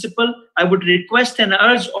of principle, I would request and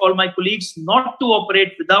urge all my colleagues not to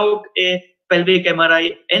operate without a pelvic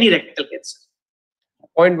MRI, any rectal cancer.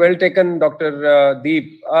 Point well taken, Dr.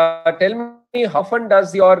 Deep. Tell me, how often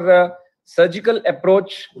does your surgical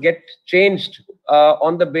approach get changed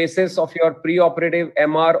on the basis of your preoperative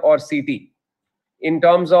MR or CT in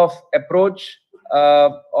terms of approach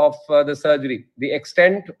of the surgery, the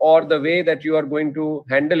extent or the way that you are going to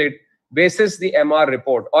handle it basis the MR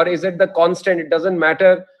report? Or is it the constant, it doesn't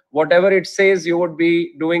matter, whatever it says, you would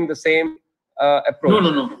be doing the same approach?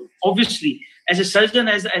 No. Obviously, as a surgeon,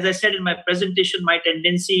 as I said in my presentation, my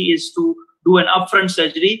tendency is to do an upfront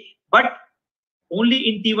surgery, but only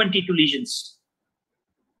in T1, T2 lesions.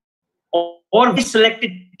 Or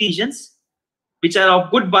selected lesions, which are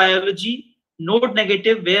of good biology, node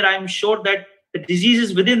negative, where I'm sure that the disease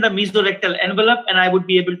is within the mesorectal envelope and I would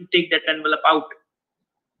be able to take that envelope out.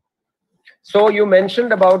 So you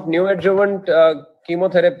mentioned about neoadjuvant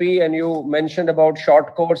chemotherapy, and you mentioned about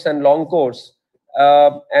short course and long course,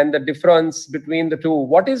 and the difference between the two.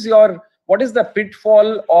 What is the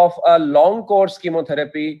pitfall of a long course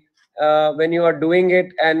chemotherapy when you are doing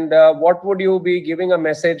it, and what would you be giving a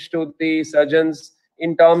message to the surgeons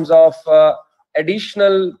in terms of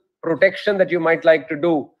additional protection that you might like to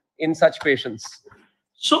do in such patients?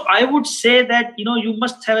 So I would say that, you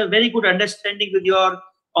must have a very good understanding with your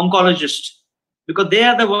oncologist, because they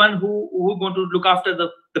are the one who are going to look after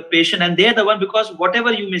the patient, and they're the one, because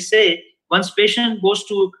whatever you may say, once patient goes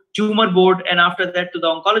to tumor board and after that to the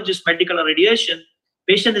oncologist, medical or radiation,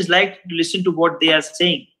 patient is likely to listen to what they are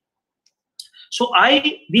saying. So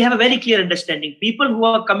we have a very clear understanding. People who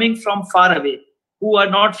are coming from far away, who are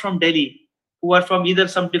not from Delhi, who are from either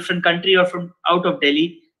some different country or from out of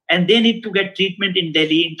Delhi, and they need to get treatment in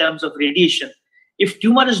Delhi in terms of radiation. If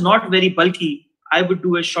tumor is not very bulky, I would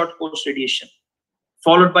do a short course radiation,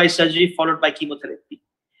 followed by surgery, followed by chemotherapy.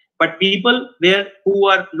 But people who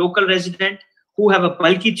are local resident, who have a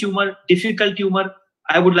bulky tumor, difficult tumor,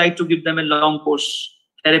 I would like to give them a long course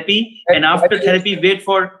therapy. And after therapy, wait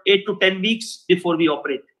for 8 to 10 weeks before we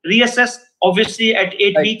operate. Reassess, obviously, at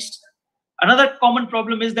 8 weeks. Another common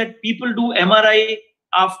problem is that people do MRI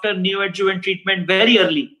after neoadjuvant treatment very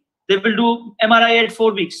early. They will do MRI at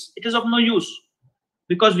 4 weeks. It is of no use,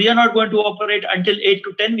 because we are not going to operate until 8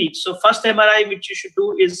 to 10 weeks. So first MRI which you should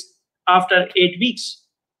do is after 8 weeks.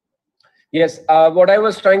 Yes, what I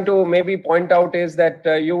was trying to maybe point out is that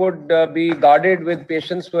you would be guarded with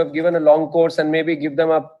patients who have given a long course and maybe give them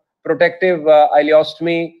a protective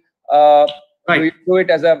ileostomy. Right. Do you do it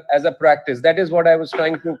as a practice? That is what I was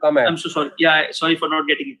trying to come at. I'm so sorry. Yeah, sorry for not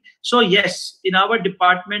getting it. So yes, in our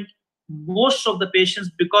department, most of the patients,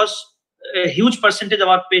 because a huge percentage of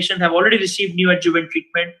our patients have already received neoadjuvant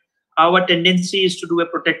treatment, our tendency is to do a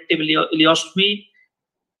protective ileostomy,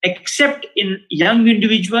 except in young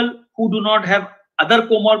individual who do not have other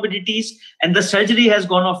comorbidities, and the surgery has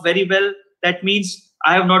gone off very well. That means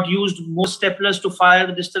I have not used most staplers to fire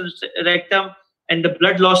the distal rectum, and the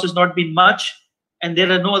blood loss has not been much, and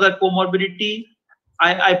there are no other comorbidity.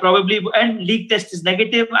 I probably, and leak test is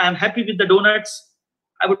negative. I am happy with the donuts.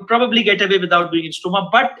 I would probably get away without doing stoma.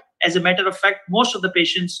 But as a matter of fact, most of the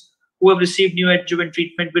patients who have received neoadjuvant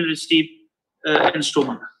treatment will receive an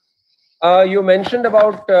stoma. You mentioned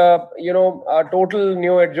about total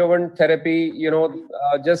neoadjuvant therapy,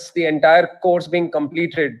 just the entire course being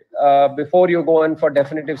completed before you go in for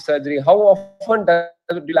definitive surgery. How often do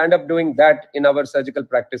you end up doing that in our surgical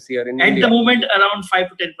practice here in India? At the moment, around 5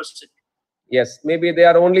 to 10%. Yes, maybe they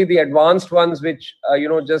are only the advanced ones which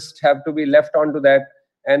just have to be left onto that,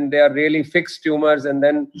 and they are really fixed tumors, and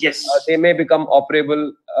then yes, they may become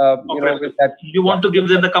operable. With that. You want to give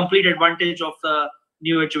them the complete advantage of the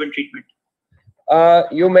neoadjuvant treatment.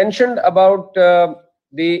 You mentioned about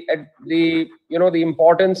the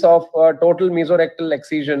importance of total mesorectal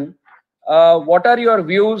excision. What are your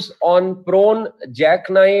views on prone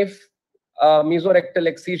jackknife mesorectal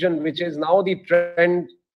excision, which is now the trend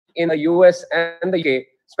in the US and the UK,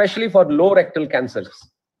 especially for low rectal cancers?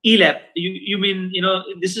 ELAP. You mean,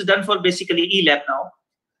 this is done for basically ELAP now,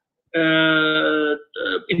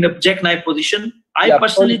 in the jackknife position. I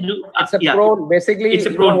personally do. It's a prone. Basically, it's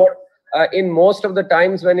a prone. In most of the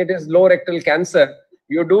times when it is low rectal cancer,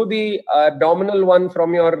 you do the abdominal one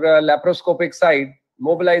from your laparoscopic side,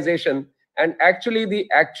 mobilization, and actually the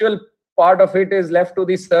actual part of it is left to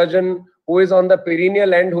the surgeon who is on the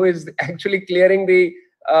perineal end, who is actually clearing the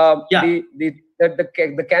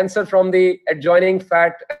cancer from the adjoining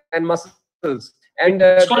fat and muscles. And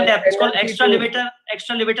it's called extralevator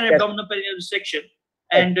abdominal perineal section.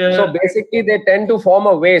 And so basically, they tend to form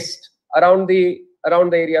a waste around the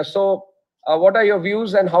area. So, what are your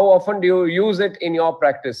views, and how often do you use it in your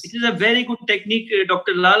practice? It is a very good technique,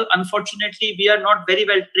 Dr. Lal. Unfortunately, we are not very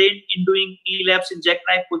well trained in doing ELABs in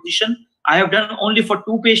jackknife position. I have done only for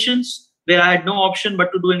 2 patients where I had no option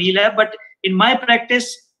but to do an ELAB. But in my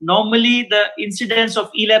practice, normally the incidence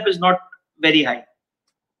of ELAB is not very high.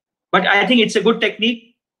 But I think it's a good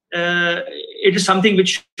technique. It is something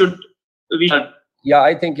which we should. Yeah,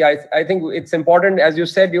 I think it's important. As you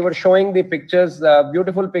said, you were showing the pictures,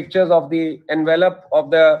 beautiful pictures of the envelope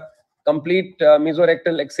of the complete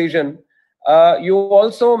mesorectal excision. You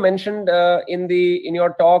also mentioned in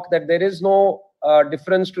your talk that there is no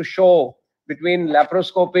difference to show between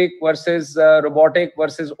laparoscopic versus robotic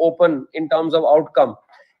versus open in terms of outcome.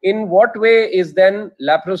 In what way is then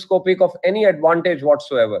laparoscopic of any advantage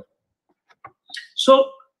whatsoever? So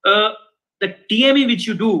the TME which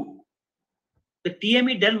you do, the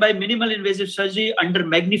TME done by minimal invasive surgery under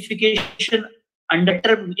magnification, under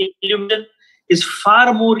illumination, is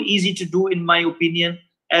far more easy to do, in my opinion,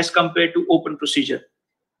 as compared to open procedure.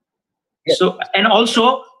 Yes. So, and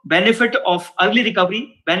also benefit of early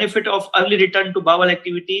recovery, benefit of early return to bowel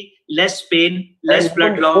activity, less pain, less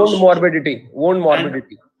blood loss, wound morbidity.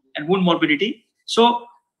 And wound morbidity. So,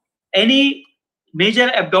 any major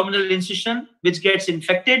abdominal incision which gets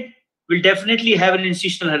infected will definitely have an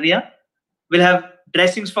incisional hernia. Will have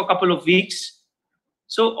dressings for a couple of weeks.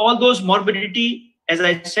 So all those morbidity, as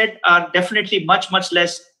I said, are definitely much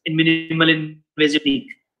less in minimal invasive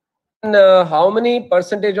technique. And how many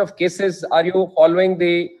percentage of cases are you following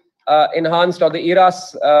the enhanced or the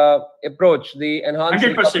ERAS approach, the enhanced?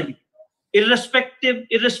 100%.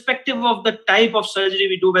 Irrespective of the type of surgery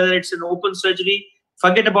we do, whether it's an open surgery,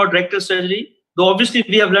 forget about rectal surgery. Though obviously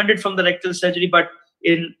we have learned it from the rectal surgery, but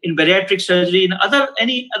in bariatric surgery, in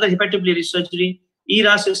any other hepatobiliary surgery,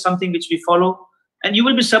 ERAS is something which we follow. And you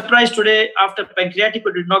will be surprised today, after pancreatic,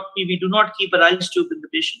 we do not keep a Ryle's tube in the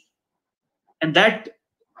patient. And that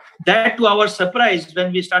to our surprise,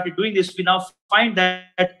 when we started doing this, we now find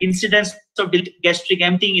that incidence of gastric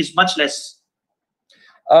emptying is much less.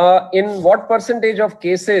 In what percentage of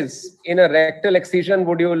cases in a rectal excision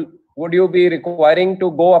would you be requiring to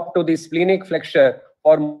go up to the splenic flexure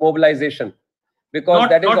for mobilization? Because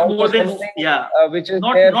that is also something which is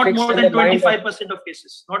not more than 25% of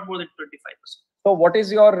cases. Not more than 25%. So what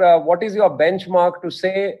is your benchmark to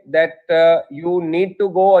say that you need to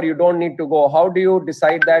go or you don't need to go? How do you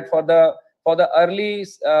decide that for the early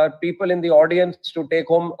people in the audience to take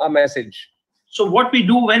home a message? So what we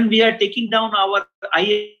do when we are taking down our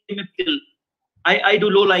IAMF pill, I do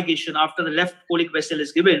low ligation after the left colic vessel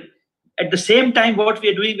is given. At the same time, what we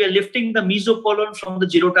are doing, we are lifting the mesocolon from the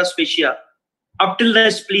Girota's fascia up till the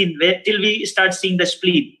spleen, till we start seeing the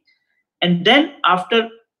spleen. And then after,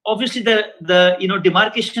 obviously the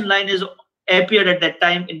demarcation line is appeared at that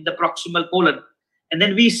time in the proximal colon. And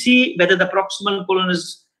then we see whether the proximal colon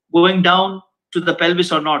is going down to the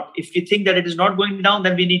pelvis or not. If we think that it is not going down,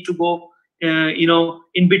 then we need to go,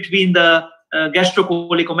 in between the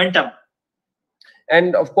gastrocolic omentum.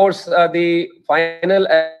 And of course, the final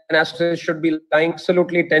anastomosis should be lying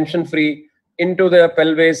absolutely tension-free into the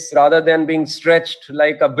pelvis rather than being stretched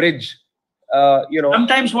like a bridge.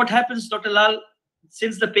 Sometimes what happens, Dr. Lal,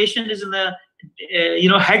 since the patient is in the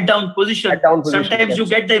head down position, sometimes you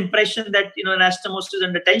get the impression that anastomosis is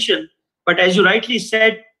under tension. But as you rightly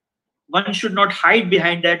said, one should not hide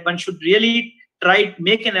behind that. One should really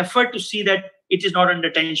make an effort to see that it is not under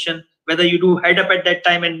tension. Whether you do head up at that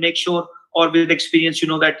time and make sure, or with experience,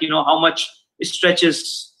 that how much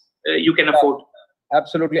stretches you can afford.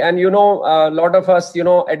 Absolutely. And a lot of us,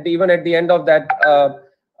 even at the end of that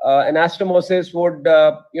anastomosis would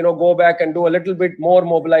go back and do a little bit more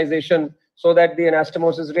mobilization so that the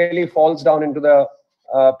anastomosis really falls down into the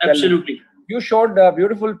absolutely pelvis. You showed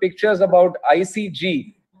beautiful pictures about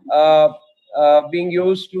ICG being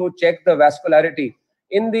used to check the vascularity.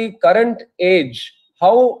 In the current age,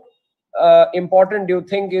 how important do you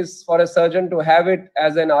think is for a surgeon to have it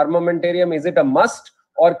as an armamentarium? Is it a must,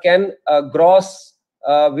 or can gross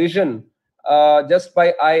vision just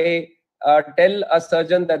by eye tell a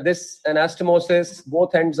surgeon that this anastomosis,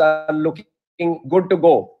 both ends are looking good to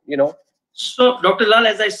go? So, Dr. Lal,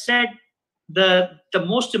 as I said, the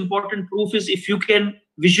most important proof is if you can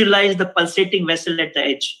visualize the pulsating vessel at the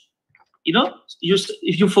edge.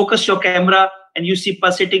 If you focus your camera and you see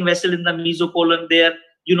pulsating vessel in the mesocolon there,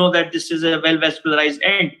 you know that this is a well vascularized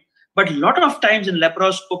end. But a lot of times in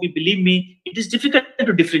laparoscopy, believe me, it is difficult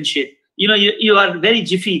to differentiate. You are very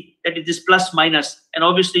jiffy that it is plus minus, and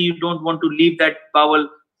obviously you don't want to leave that bowel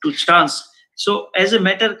to chance. So as a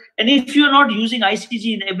matter, and if you're not using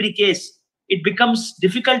ICG in every case, it becomes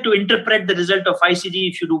difficult to interpret the result of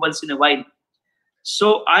ICG if you do once in a while.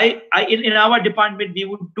 So in our department, we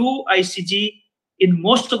would do ICG in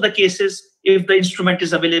most of the cases if the instrument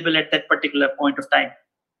is available at that particular point of time.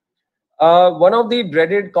 One of the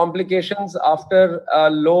dreaded complications after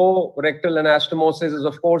low rectal anastomosis is,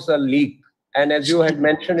 of course, a leak. And as you had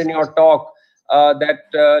mentioned in your talk,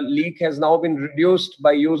 that leak has now been reduced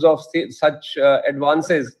by use of such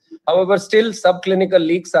advances. However, still subclinical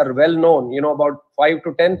leaks are well known. You know, about 5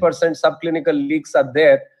 to 10% subclinical leaks are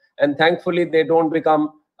there, and thankfully they don't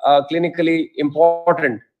become clinically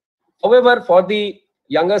important. However, for the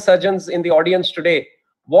younger surgeons in the audience today,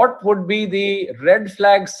 what would be the red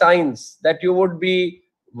flag signs that you would be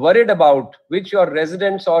worried about, which your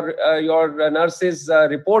residents or your nurses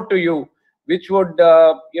report to you, which would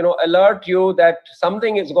alert you that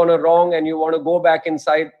something is going wrong and you want to go back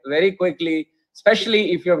inside very quickly,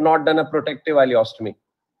 especially if you have not done a protective ileostomy?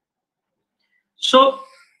 So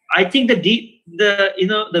I think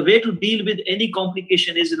the way to deal with any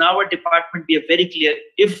complication is, in our department, we are very clear.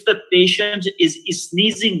 If the patient is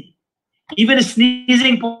sneezing, even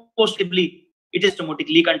sneezing positively, it is anastomotic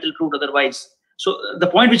leak until proved otherwise. So the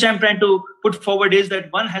point which I'm trying to put forward is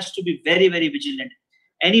that one has to be very, very vigilant.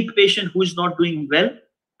 Any patient who is not doing well,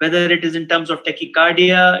 whether it is in terms of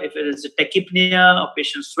tachycardia, if it is a tachypnea, or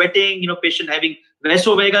patient sweating, patient having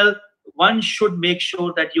vasovagal, one should make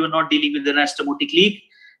sure that you are not dealing with an anastomotic leak.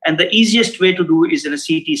 And the easiest way to do is in a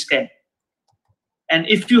CT scan. And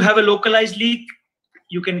if you have a localized leak,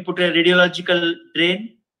 you can put a radiological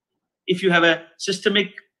drain. If you have a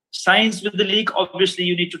systemic signs with the leak, obviously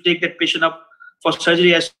you need to take that patient up for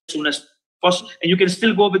surgery as soon as possible. And you can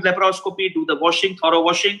still go with laparoscopy, do the washing, thorough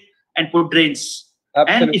washing, and put drains.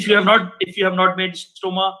 Absolutely. And if you have not made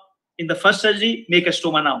stoma in the first surgery, make a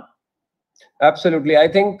stoma now. Absolutely. I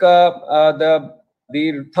think the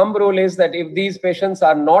thumb rule is that if these patients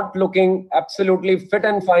are not looking absolutely fit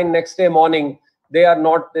and fine next day morning,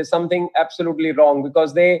 there's something absolutely wrong,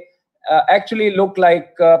 because they actually look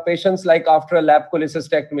like patients like after a lap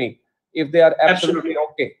cholecystectomy, if they are absolutely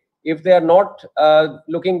okay. If they are not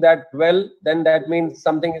looking that well, then that means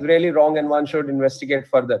something is really wrong and one should investigate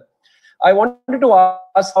further. I wanted to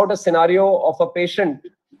ask out a scenario of a patient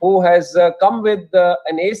who has come with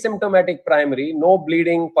an asymptomatic primary, no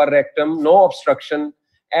bleeding per rectum, no obstruction,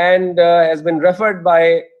 and has been referred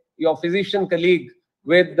by your physician colleague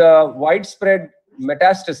with widespread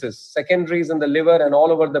metastasis, secondaries in the liver and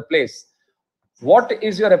all over the place. What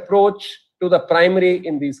is your approach to the primary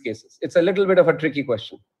in these cases? It's a little bit of a tricky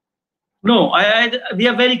question. No, we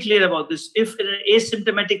are very clear about this. If an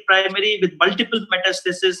asymptomatic primary with multiple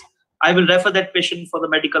metastasis, I will refer that patient for the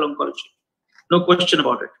medical oncology. No question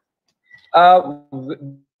about it.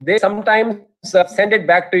 They sometimes send it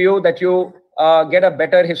back to you that you get a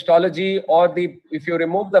better histology, or if you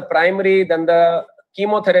remove the primary, then the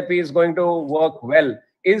chemotherapy is going to work well.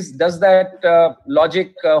 Does that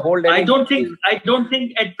logic hold any? I don't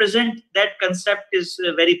think at present that concept is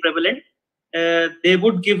very prevalent. They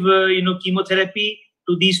would give chemotherapy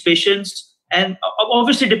to these patients, and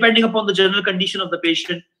obviously depending upon the general condition of the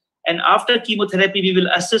patient. And after chemotherapy, we will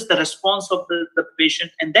assess the response of the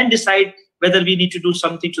patient and then decide whether we need to do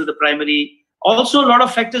something to the primary. Also, a lot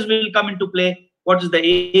of factors will come into play. What is the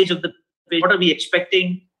age of the patient? What are we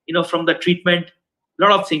expecting, from the treatment? A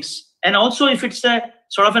lot of things. And also, if it's a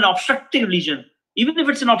sort of an obstructive lesion, even if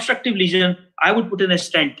it's an obstructive lesion, I would put in a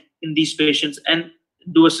stent in these patients and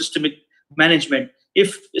do a systemic management.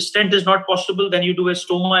 If a stent is not possible, then you do a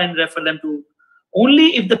stoma and refer them to.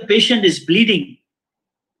 Only if the patient is bleeding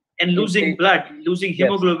and losing blood, losing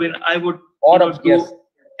hemoglobin, I would do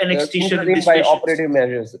an excision in these by patients. operative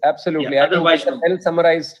measures. Absolutely. Yeah, I think that's a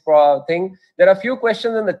well-summarized thing. There are a few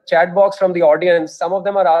questions in the chat box from the audience. Some of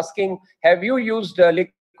them are asking, have you used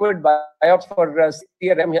liquid biopsy for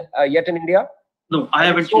CRM yet in India? No, I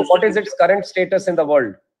haven't. So what is its current status in the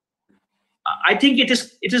world? I think it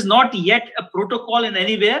is not yet a protocol in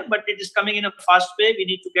anywhere, but it is coming in a fast way. We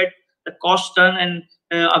need to get the cost done and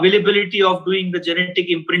availability of doing the genetic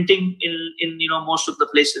imprinting in most of the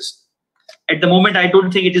places. At the moment, I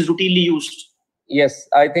don't think it is routinely used. Yes,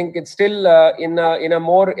 I think it's still in a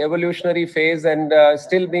more evolutionary phase and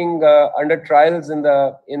still being under trials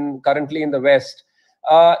currently in the West.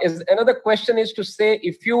 Another question is to say,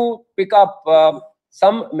 if you pick up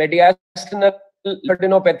some mediastinal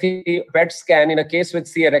lymphadenopathy PET scan in a case with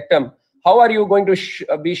C rectum, how are you going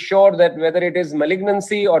to be sure that whether it is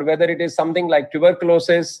malignancy or whether it is something like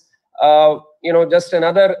tuberculosis, just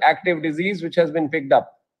another active disease which has been picked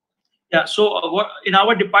up? Yeah, so in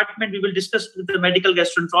our department, we will discuss with the medical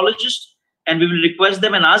gastroenterologist, and we will request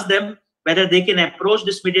them and ask them whether they can approach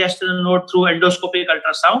this mediastinal node through endoscopic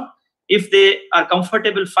ultrasound. If they are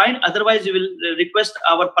comfortable, fine. Otherwise, we will request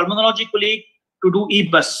our pulmonology colleague to do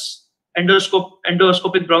EBUS,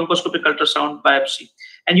 endoscopic bronchoscopic ultrasound biopsy.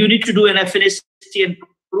 And you need to do an FNAC and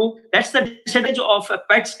prove. That's the disadvantage of a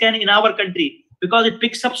PET scan in our country, because it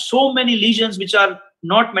picks up so many lesions which are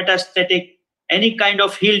not metastatic, any kind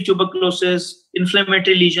of healed tuberculosis,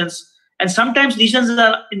 inflammatory lesions. And sometimes lesions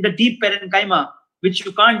are in the deep parenchyma, which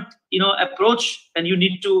you can't, approach, and you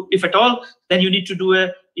need to, if at all, then you need to do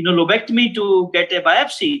a, lobectomy to get a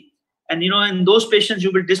biopsy. And, in those patients,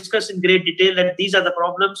 you will discuss in great detail that these are the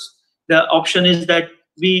problems. The option is that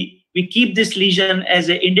we keep this lesion as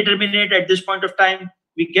an indeterminate at this point of time.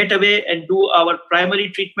 We get away and do our primary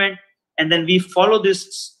treatment, and then we follow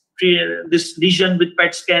this lesion with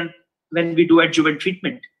PET scan when we do adjuvant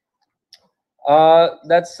treatment.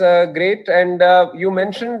 That's great. And you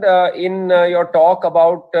mentioned in your talk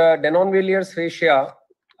about Denonvillier's fascia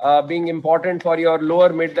being important for your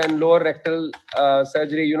lower mid and lower rectal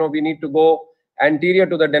surgery. We need to go anterior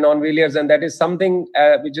to the Denonvilliers, and that is something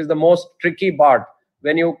which is the most tricky part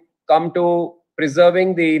when you come to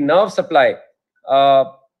preserving the nerve supply,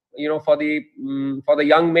 for the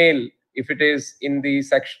young male, if it is in the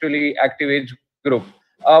sexually active age group.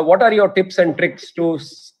 What are your tips and tricks to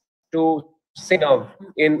save nerve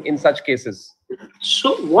in such cases?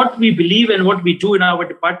 So what we believe and what we do in our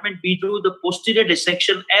department, we do the posterior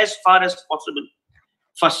dissection as far as possible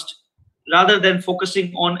first, rather than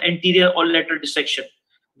focusing on anterior or lateral dissection.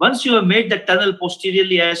 Once you have made the tunnel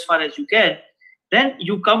posteriorly as far as you can, then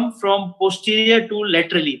you come from posterior to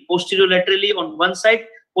laterally, posterior laterally on one side,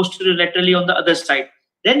 posterior laterally on the other side.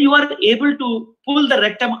 Then you are able to pull the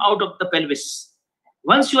rectum out of the pelvis.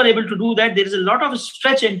 Once you are able to do that, there is a lot of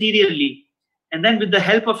stretch anteriorly. And then with the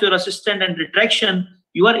help of your assistant and retraction,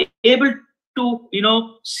 you are able to,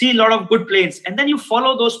 see a lot of good planes. And then you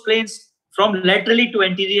follow those planes from laterally to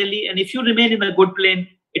anteriorly. And if you remain in a good plane,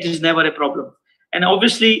 it is never a problem. And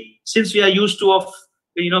obviously, since we are used to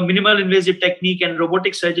minimal invasive technique and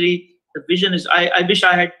robotic surgery, the vision is, I wish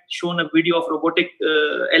I had shown a video of robotic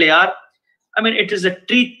LAR. I mean, it is a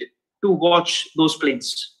treat to watch those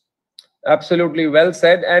planes. Absolutely, well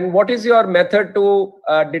said. And what is your method to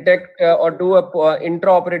detect or do a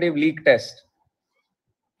intraoperative leak test?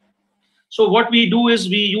 So what we do is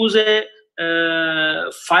we use a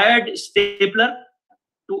fired stapler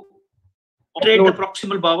to operate the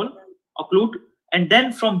proximal bowel, occlude, and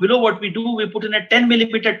then from below what we do, we put in a 10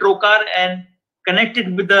 millimeter trocar and connect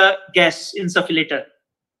it with the gas insufflator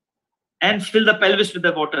and fill the pelvis with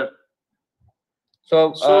the water.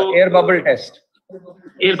 So air bubble test.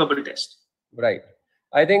 Air bubble test. Right.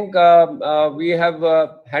 I think we have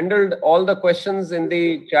handled all the questions in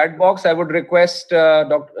the chat box. I would request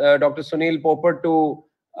Dr. Sunil Popper to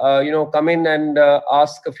come in and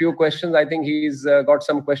ask a few questions. I think he's got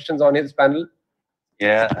some questions on his panel.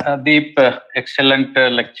 Yeah, Deep, excellent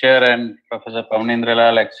lecture, and Professor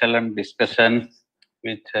Pavnendralal, excellent discussion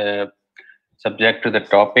with subject to the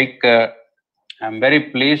topic. I'm very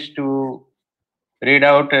pleased to read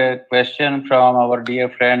out a question from our dear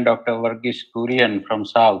friend Dr. Varghese Kurian from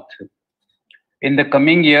South. In the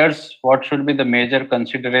coming years, what should be the major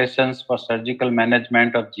considerations for surgical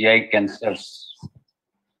management of GI cancers?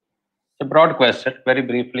 It's a broad question. Very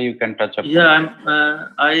briefly, you can touch upon. Yeah,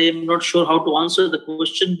 I am not sure how to answer the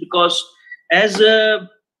question, because as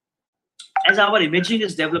our imaging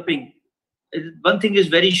is developing, one thing is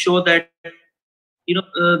very sure that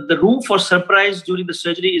the room for surprise during the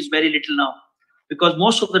surgery is very little now. Because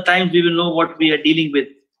most of the time we will know what we are dealing with.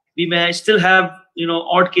 We may still have,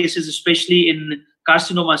 odd cases, especially in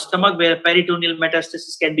carcinoma stomach, where peritoneal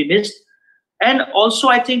metastasis can be missed. And also,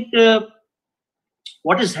 I think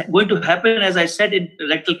what is going to happen, as I said, in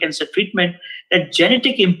rectal cancer treatment, that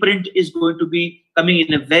genetic imprint is going to be coming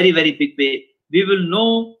in a very, very big way. We will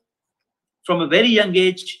know from a very young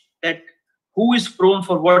age that who is prone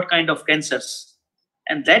for what kind of cancers.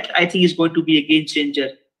 And that, I think, is going to be a game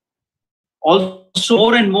changer. Also,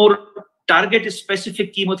 more and more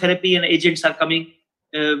target-specific chemotherapy and agents are coming,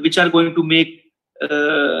 which are going to make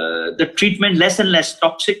the treatment less and less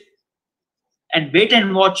toxic. And wait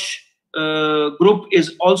and watch group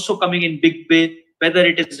is also coming in big way, whether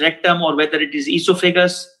it is rectum or whether it is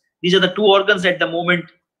esophagus. These are the two organs at the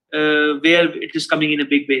moment where it is coming in a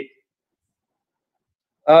big way.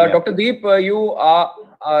 Dr. Deep, you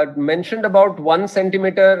mentioned about 1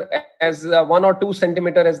 centimeter as 1 or 2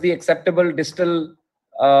 centimeter as the acceptable distal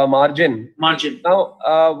margin. Now,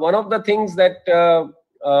 one of the things that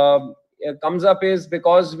comes up is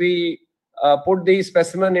because we put the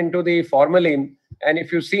specimen into the formalin, and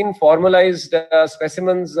if you've seen formalized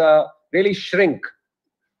specimens really shrink.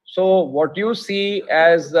 So what you see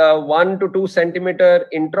as 1 to 2 centimeter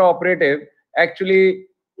intraoperative actually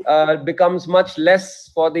becomes much less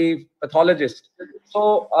for the pathologist.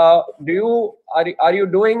 So are you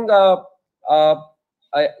doing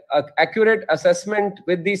accurate assessment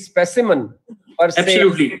with the specimen per se?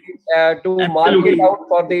 Absolutely. To mark it out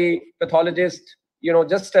for the pathologist,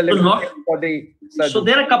 just a little bit for the surgeon. So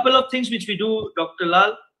there are a couple of things which we do, Dr.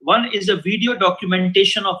 Lal. One is a video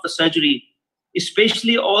documentation of the surgery,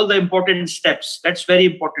 especially all the important steps. That's very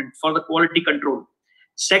important for the quality control.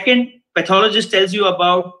 Second, pathologist tells you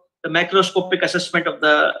about the macroscopic assessment of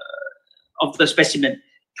the specimen.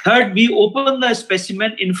 Third, we open the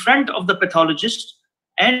specimen in front of the pathologist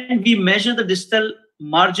and we measure the distal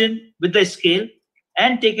margin with the scale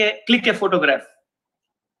and click a photograph.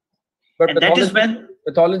 But that is when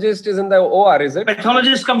pathologist is in the OR, is it?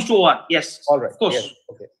 Pathologist comes to OR, yes. All right. Of course. Yes.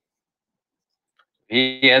 Okay.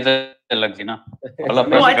 He has a luxury, no? All of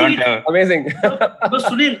No, us I don't think have. Amazing. But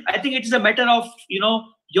Sunil, I think it is a matter of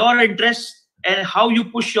your interest and how you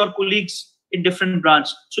push your colleagues in different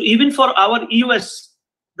branches. So even for our EUS,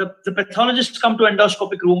 the pathologists come to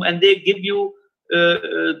endoscopic room and they give you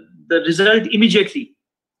the result immediately.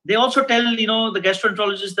 They also tell the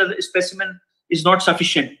gastroenterologist that the specimen is not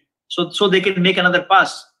sufficient, so they can make another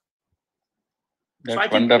pass. That's so I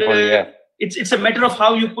think, wonderful. Yeah, it's a matter of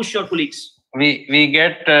how you push your colleagues. We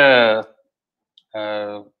get a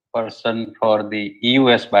person for the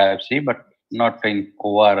EUS biopsy, but not in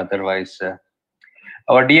OR otherwise.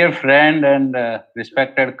 Our dear friend and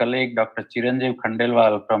respected colleague, Dr. Chiranjeev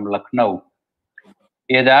Khandelwal from Lucknow,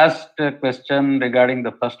 he had asked a question regarding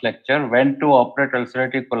the first lecture: when to operate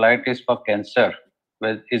ulcerative colitis for cancer?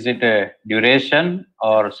 Is it a duration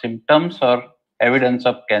or symptoms or evidence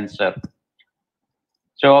of cancer?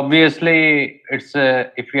 So obviously, it's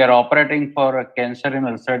if we are operating for a cancer in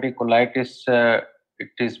ulcerative colitis, it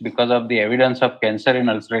is because of the evidence of cancer in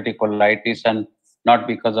ulcerative colitis and not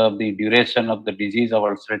because of the duration of the disease of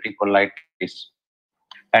ulcerative colitis.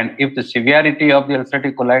 And if the severity of the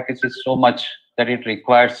ulcerative colitis is so much that it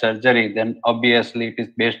requires surgery, then obviously it is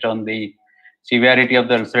based on the severity of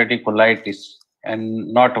the ulcerative colitis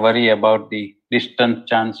and not worry about the distant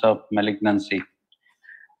chance of malignancy.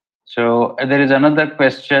 So there is another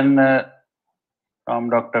question from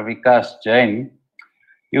Dr. Vikas Jain.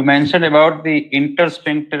 You mentioned about the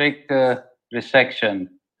intersphincteric resection.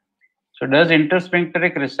 So does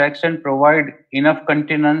intersphincteric resection provide enough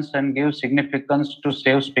continence and give significance to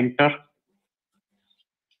save sphincter?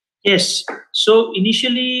 Yes. So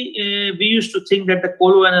initially, we used to think that the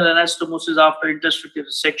coloanal anastomosis after intersphincteric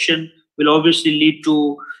resection will obviously lead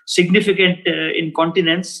to significant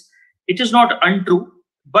incontinence. It is not untrue,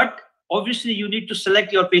 but obviously you need to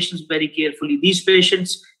select your patients very carefully. These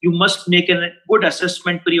patients, you must make a good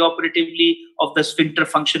assessment preoperatively of the sphincter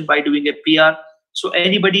function by doing a PR. So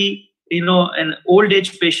anybody, an old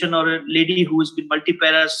age patient or a lady who has been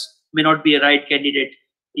multiparas may not be a right candidate.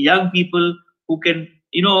 Young people who can,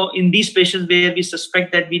 in these patients where we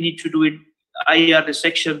suspect that we need to do it IR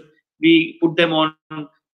resection, we put them on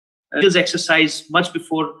exercise much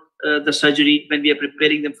before the surgery when we are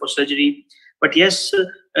preparing them for surgery. But yes,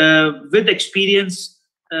 with experience,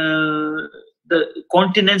 the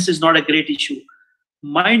continence is not a great issue.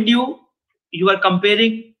 Mind you, you are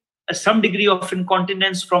comparing some degree of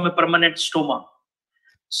incontinence from a permanent stoma.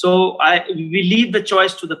 So we leave the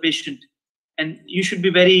choice to the patient, and you should be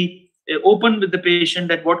very open with the patient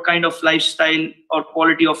that what kind of lifestyle or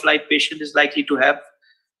quality of life patient is likely to have.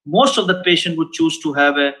 Most of the patient would choose to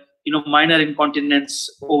have a minor incontinence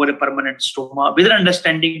over a permanent stoma, with an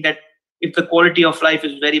understanding that if the quality of life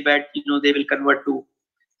is very bad, they will convert to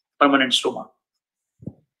permanent stoma.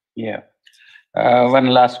 Yeah. One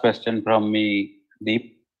last question from me,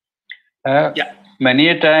 Deep. Yeah. Many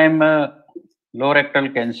a time, low rectal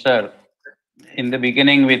cancer, in the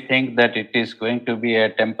beginning, we think that it is going to be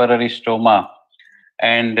a temporary stoma.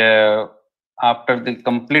 And after the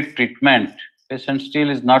complete treatment, patient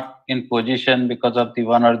still is not in position because of the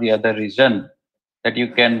one or the other reason that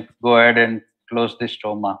you can go ahead and close the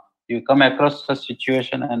stoma. You come across such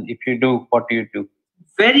situation, and if you do, what do you do?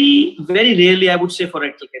 Very, very rarely, I would say, for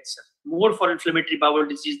rectal cancer. More for inflammatory bowel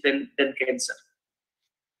disease than cancer.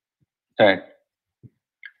 Right.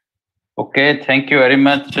 Okay, thank you very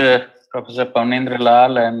much, Professor Pavnendra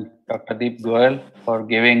Lal and Dr. Deep Goel, for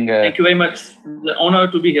giving thank you very much. The honor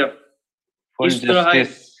to be here. Full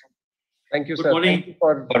justice. Thank you, Good sir. morning. Thank you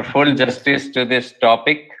for Full justice to this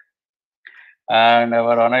topic. And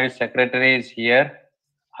our honorary secretary is here.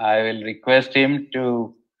 I will request him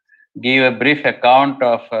to give a brief account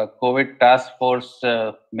of COVID task force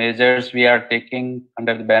measures we are taking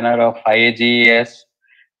under the banner of IAGES,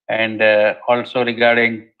 and also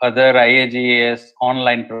regarding other IAGES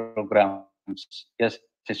online programs. Yes,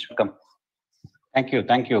 welcome. Thank you.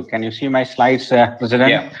 Thank you. Can you see my slides, President?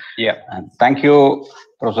 Yeah. Yeah. And thank you,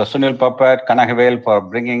 Professor Sunil Papat, Kanagavel, for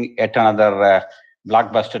bringing yet another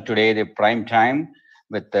blockbuster today, the prime time,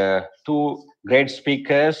 with two great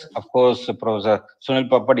speakers. Of course, Professor Sunil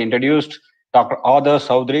Papat introduced Dr. Adarsh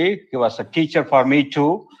Chaudhary. He was a teacher for me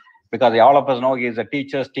too, because all of us know he is a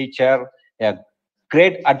teacher's teacher. A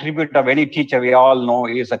great attribute of any teacher, we all know,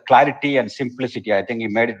 is a clarity and simplicity. I think he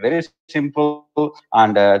made it very simple,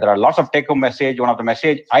 and there are lots of take-home message. One of the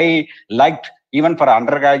message I liked, even for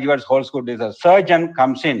undergraduates, whole school, is a surgeon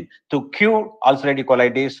comes in to cure ulcerative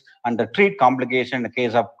colitis and to treat complication in the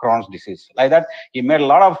case of Crohn's disease. Like that, he made a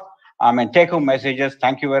lot of take-home messages.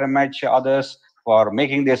 Thank you very much, others, for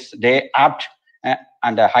making this day apt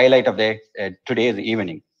and a highlight of the today's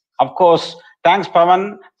evening. Of course, thanks,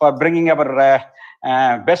 Pavan, for bringing our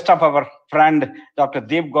best of our friend, Dr.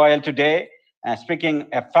 Deep Goyal, today, speaking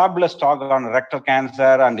a fabulous talk on rectal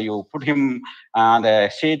cancer, and you put him on the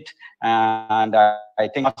sheet, and I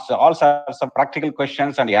think all sorts of practical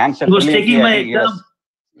questions, and he answered. He was taking my exam.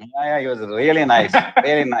 Yeah, he was really nice,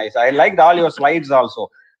 really nice. I liked all your slides also.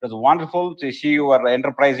 It was wonderful to see your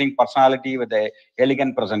enterprising personality with a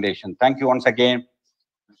elegant presentation. Thank you once again.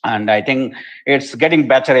 And I think it's getting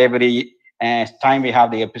better every time we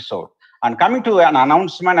have the episode. And coming to an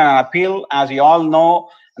announcement and an appeal, as you all know,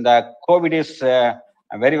 the COVID is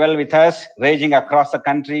very well with us, raging across the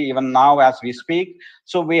country, even now as we speak.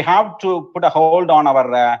 So we have to put a hold on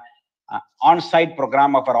our on-site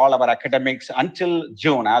program for all our academics until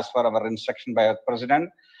June, as per our instruction by our president.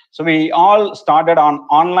 So we all started on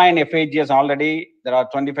online FAGS already. There are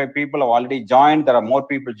 25 people who have already joined. There are more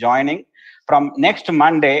people joining. From next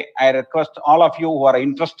Monday, I request all of you who are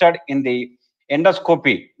interested in the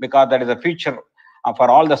endoscopy, because that is a feature for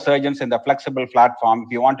all the surgeons in the flexible platform.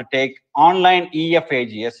 If you want to take online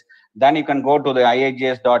EFAGS, then you can go to the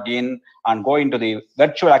IAGES.in and go into the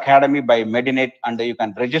virtual academy by Medinit, and you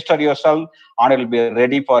can register yourself, and it will be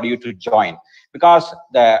ready for you to join. Because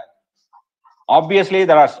obviously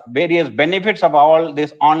there are various benefits of all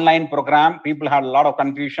this online program. People had a lot of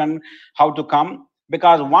confusion how to come,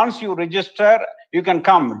 because once you register, you can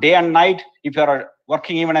come day and night. If you are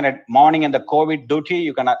working even at morning in the COVID duty,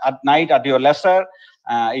 you can at night at your leisure,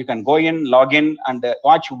 you can go in, log in, and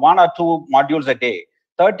watch 1 or 2 modules a day.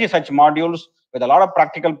 30 such modules with a lot of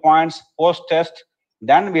practical points, post-test.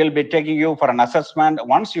 Then we'll be taking you for an assessment.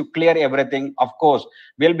 Once you clear everything, of course,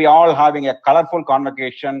 we'll be all having a colorful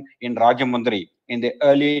convocation in Rajamundry in the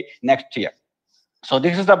early next year. So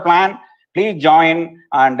this is the plan. Please join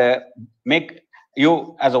and make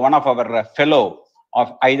you as one of our fellow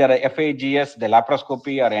of either a FAGS, the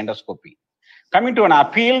laparoscopy, or endoscopy. Coming to an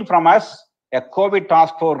appeal from us, a COVID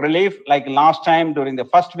task force relief, like last time during the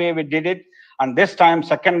first wave we did it, and this time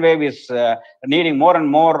second wave is needing more and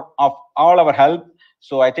more of all our help.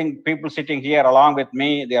 So I think people sitting here along with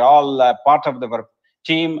me, they're all part of the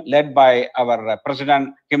team led by our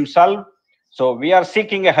president himself. So we are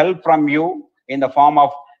seeking a help from you in the form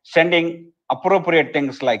of sending appropriate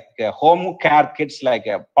things like home care kits, like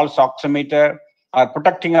a pulse oximeter, or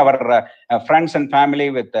protecting our friends and family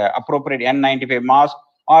with appropriate N95 mask,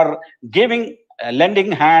 or giving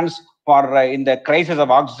lending hands for in the crisis of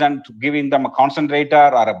oxygen, to giving them a concentrator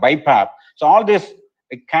or a BiPAP. So all this,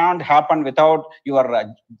 it can't happen without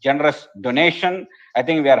your generous donation. I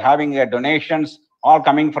think we are having donations all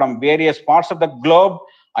coming from various parts of the globe.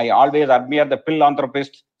 I always admire the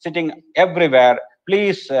philanthropists sitting everywhere.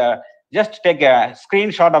 Please just take a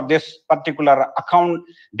screenshot of this particular account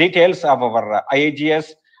details of our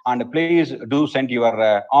IAGES, and please do send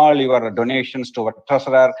your all your donations to our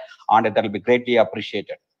treasurer, and that will be greatly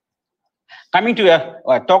appreciated. Coming to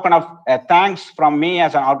a token of thanks from me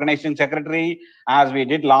as an organizing secretary, as we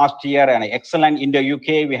did last year, an excellent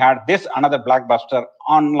Indo-UK, we had this another blockbuster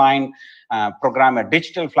online program, a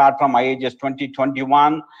digital platform, IAGES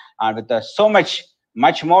 2021, and with so much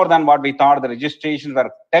more than what we thought. The registrations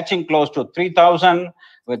were touching close to 3,000,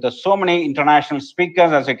 with so many international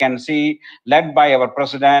speakers, as you can see, led by our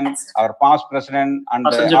president, our past president, and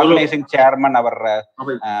the organizing chairman, our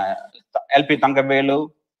LP Thangavelu,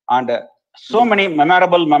 and so many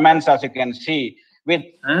memorable moments, as you can see, with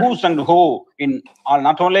who's and who in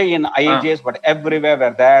not only in IAGES but everywhere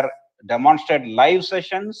were there, demonstrated live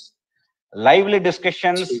sessions, lively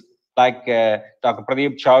discussions, like Dr.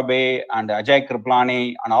 Pradeep Chaube and Ajay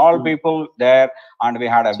Kriplani and all people there. And we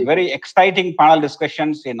had a very exciting panel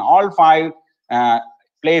discussions in all 5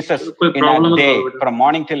 places in a day, from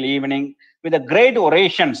morning till evening, with the great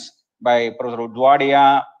orations by Professor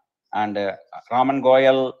Udwadia and Raman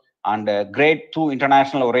Goyal, and great 2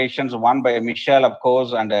 international orations, one by Michelle, of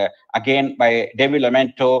course, and again by David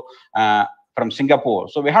Lamento from Singapore.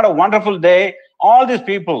 So we had a wonderful day. All these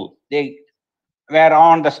people, they were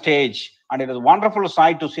on the stage, and it was a wonderful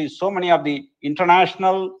sight to see so many of the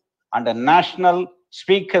international and the national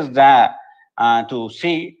speakers there to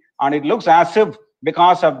see. And it looks as if,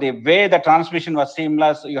 because of the way the transmission was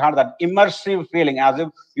seamless, you had that immersive feeling as if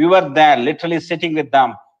you were there, literally sitting with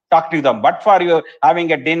them, talking to them. But for you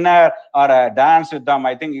having a dinner or a dance with them,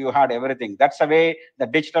 I think you had everything. That's the way the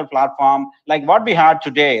digital platform, like what we had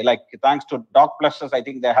today, like thanks to Docplexus, I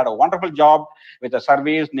think they had a wonderful job with the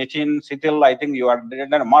service. Nichin, Sitil, I think you had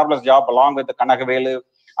done a marvelous job along with the Kanakavelu.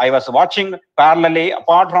 I was watching parallelly,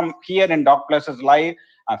 apart from here in Docplexus Live,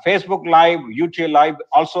 Facebook Live, YouTube Live,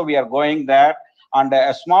 also we are going there. And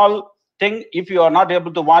a small thing, if you are not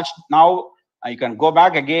able to watch now, you can go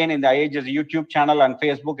back again in the IAGES YouTube channel and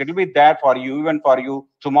Facebook. It will be there for you, even for you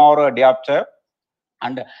tomorrow or day after.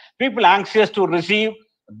 And people anxious to receive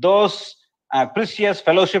those precious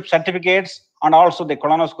fellowship certificates, and also the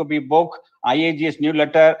colonoscopy book, IAGES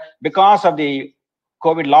newsletter. Because of the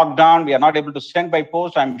COVID lockdown, we are not able to send by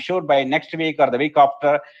post. I'm sure by next week or the week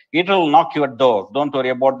after, it will knock your door. Don't worry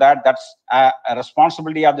about that. That's a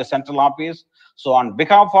responsibility of the central office. So on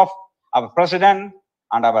behalf of our president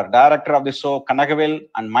and our director of the show, Kanakavil,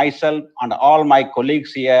 and myself and all my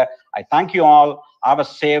colleagues here, I thank you all. Have a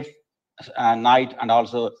safe night, and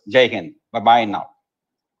also Jai Hind. Bye-bye now.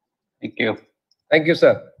 Thank you. Thank you,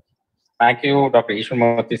 sir. Thank you, Dr.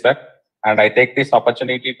 Ishwarmurthy, sir. And I take this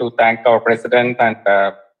opportunity to thank our president and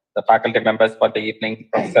the faculty members for the evening,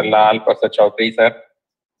 Professor Lal, Professor Chaudhary, sir,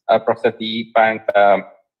 Professor Deep, and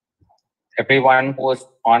everyone who is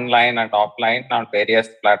online and offline on various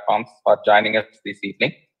platforms for joining us this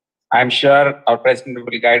evening. I'm sure our president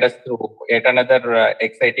will guide us through yet another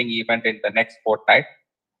exciting event in the next fortnight.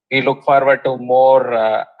 We look forward to more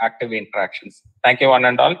active interactions. Thank you, one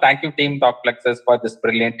and all. Thank you, Team Docplexus, for this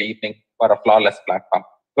brilliant evening, for a flawless platform.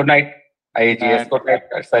 Good night, IAGES. Good night,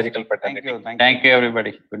 surgical fraternity. Thank you,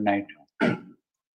 everybody. Good night.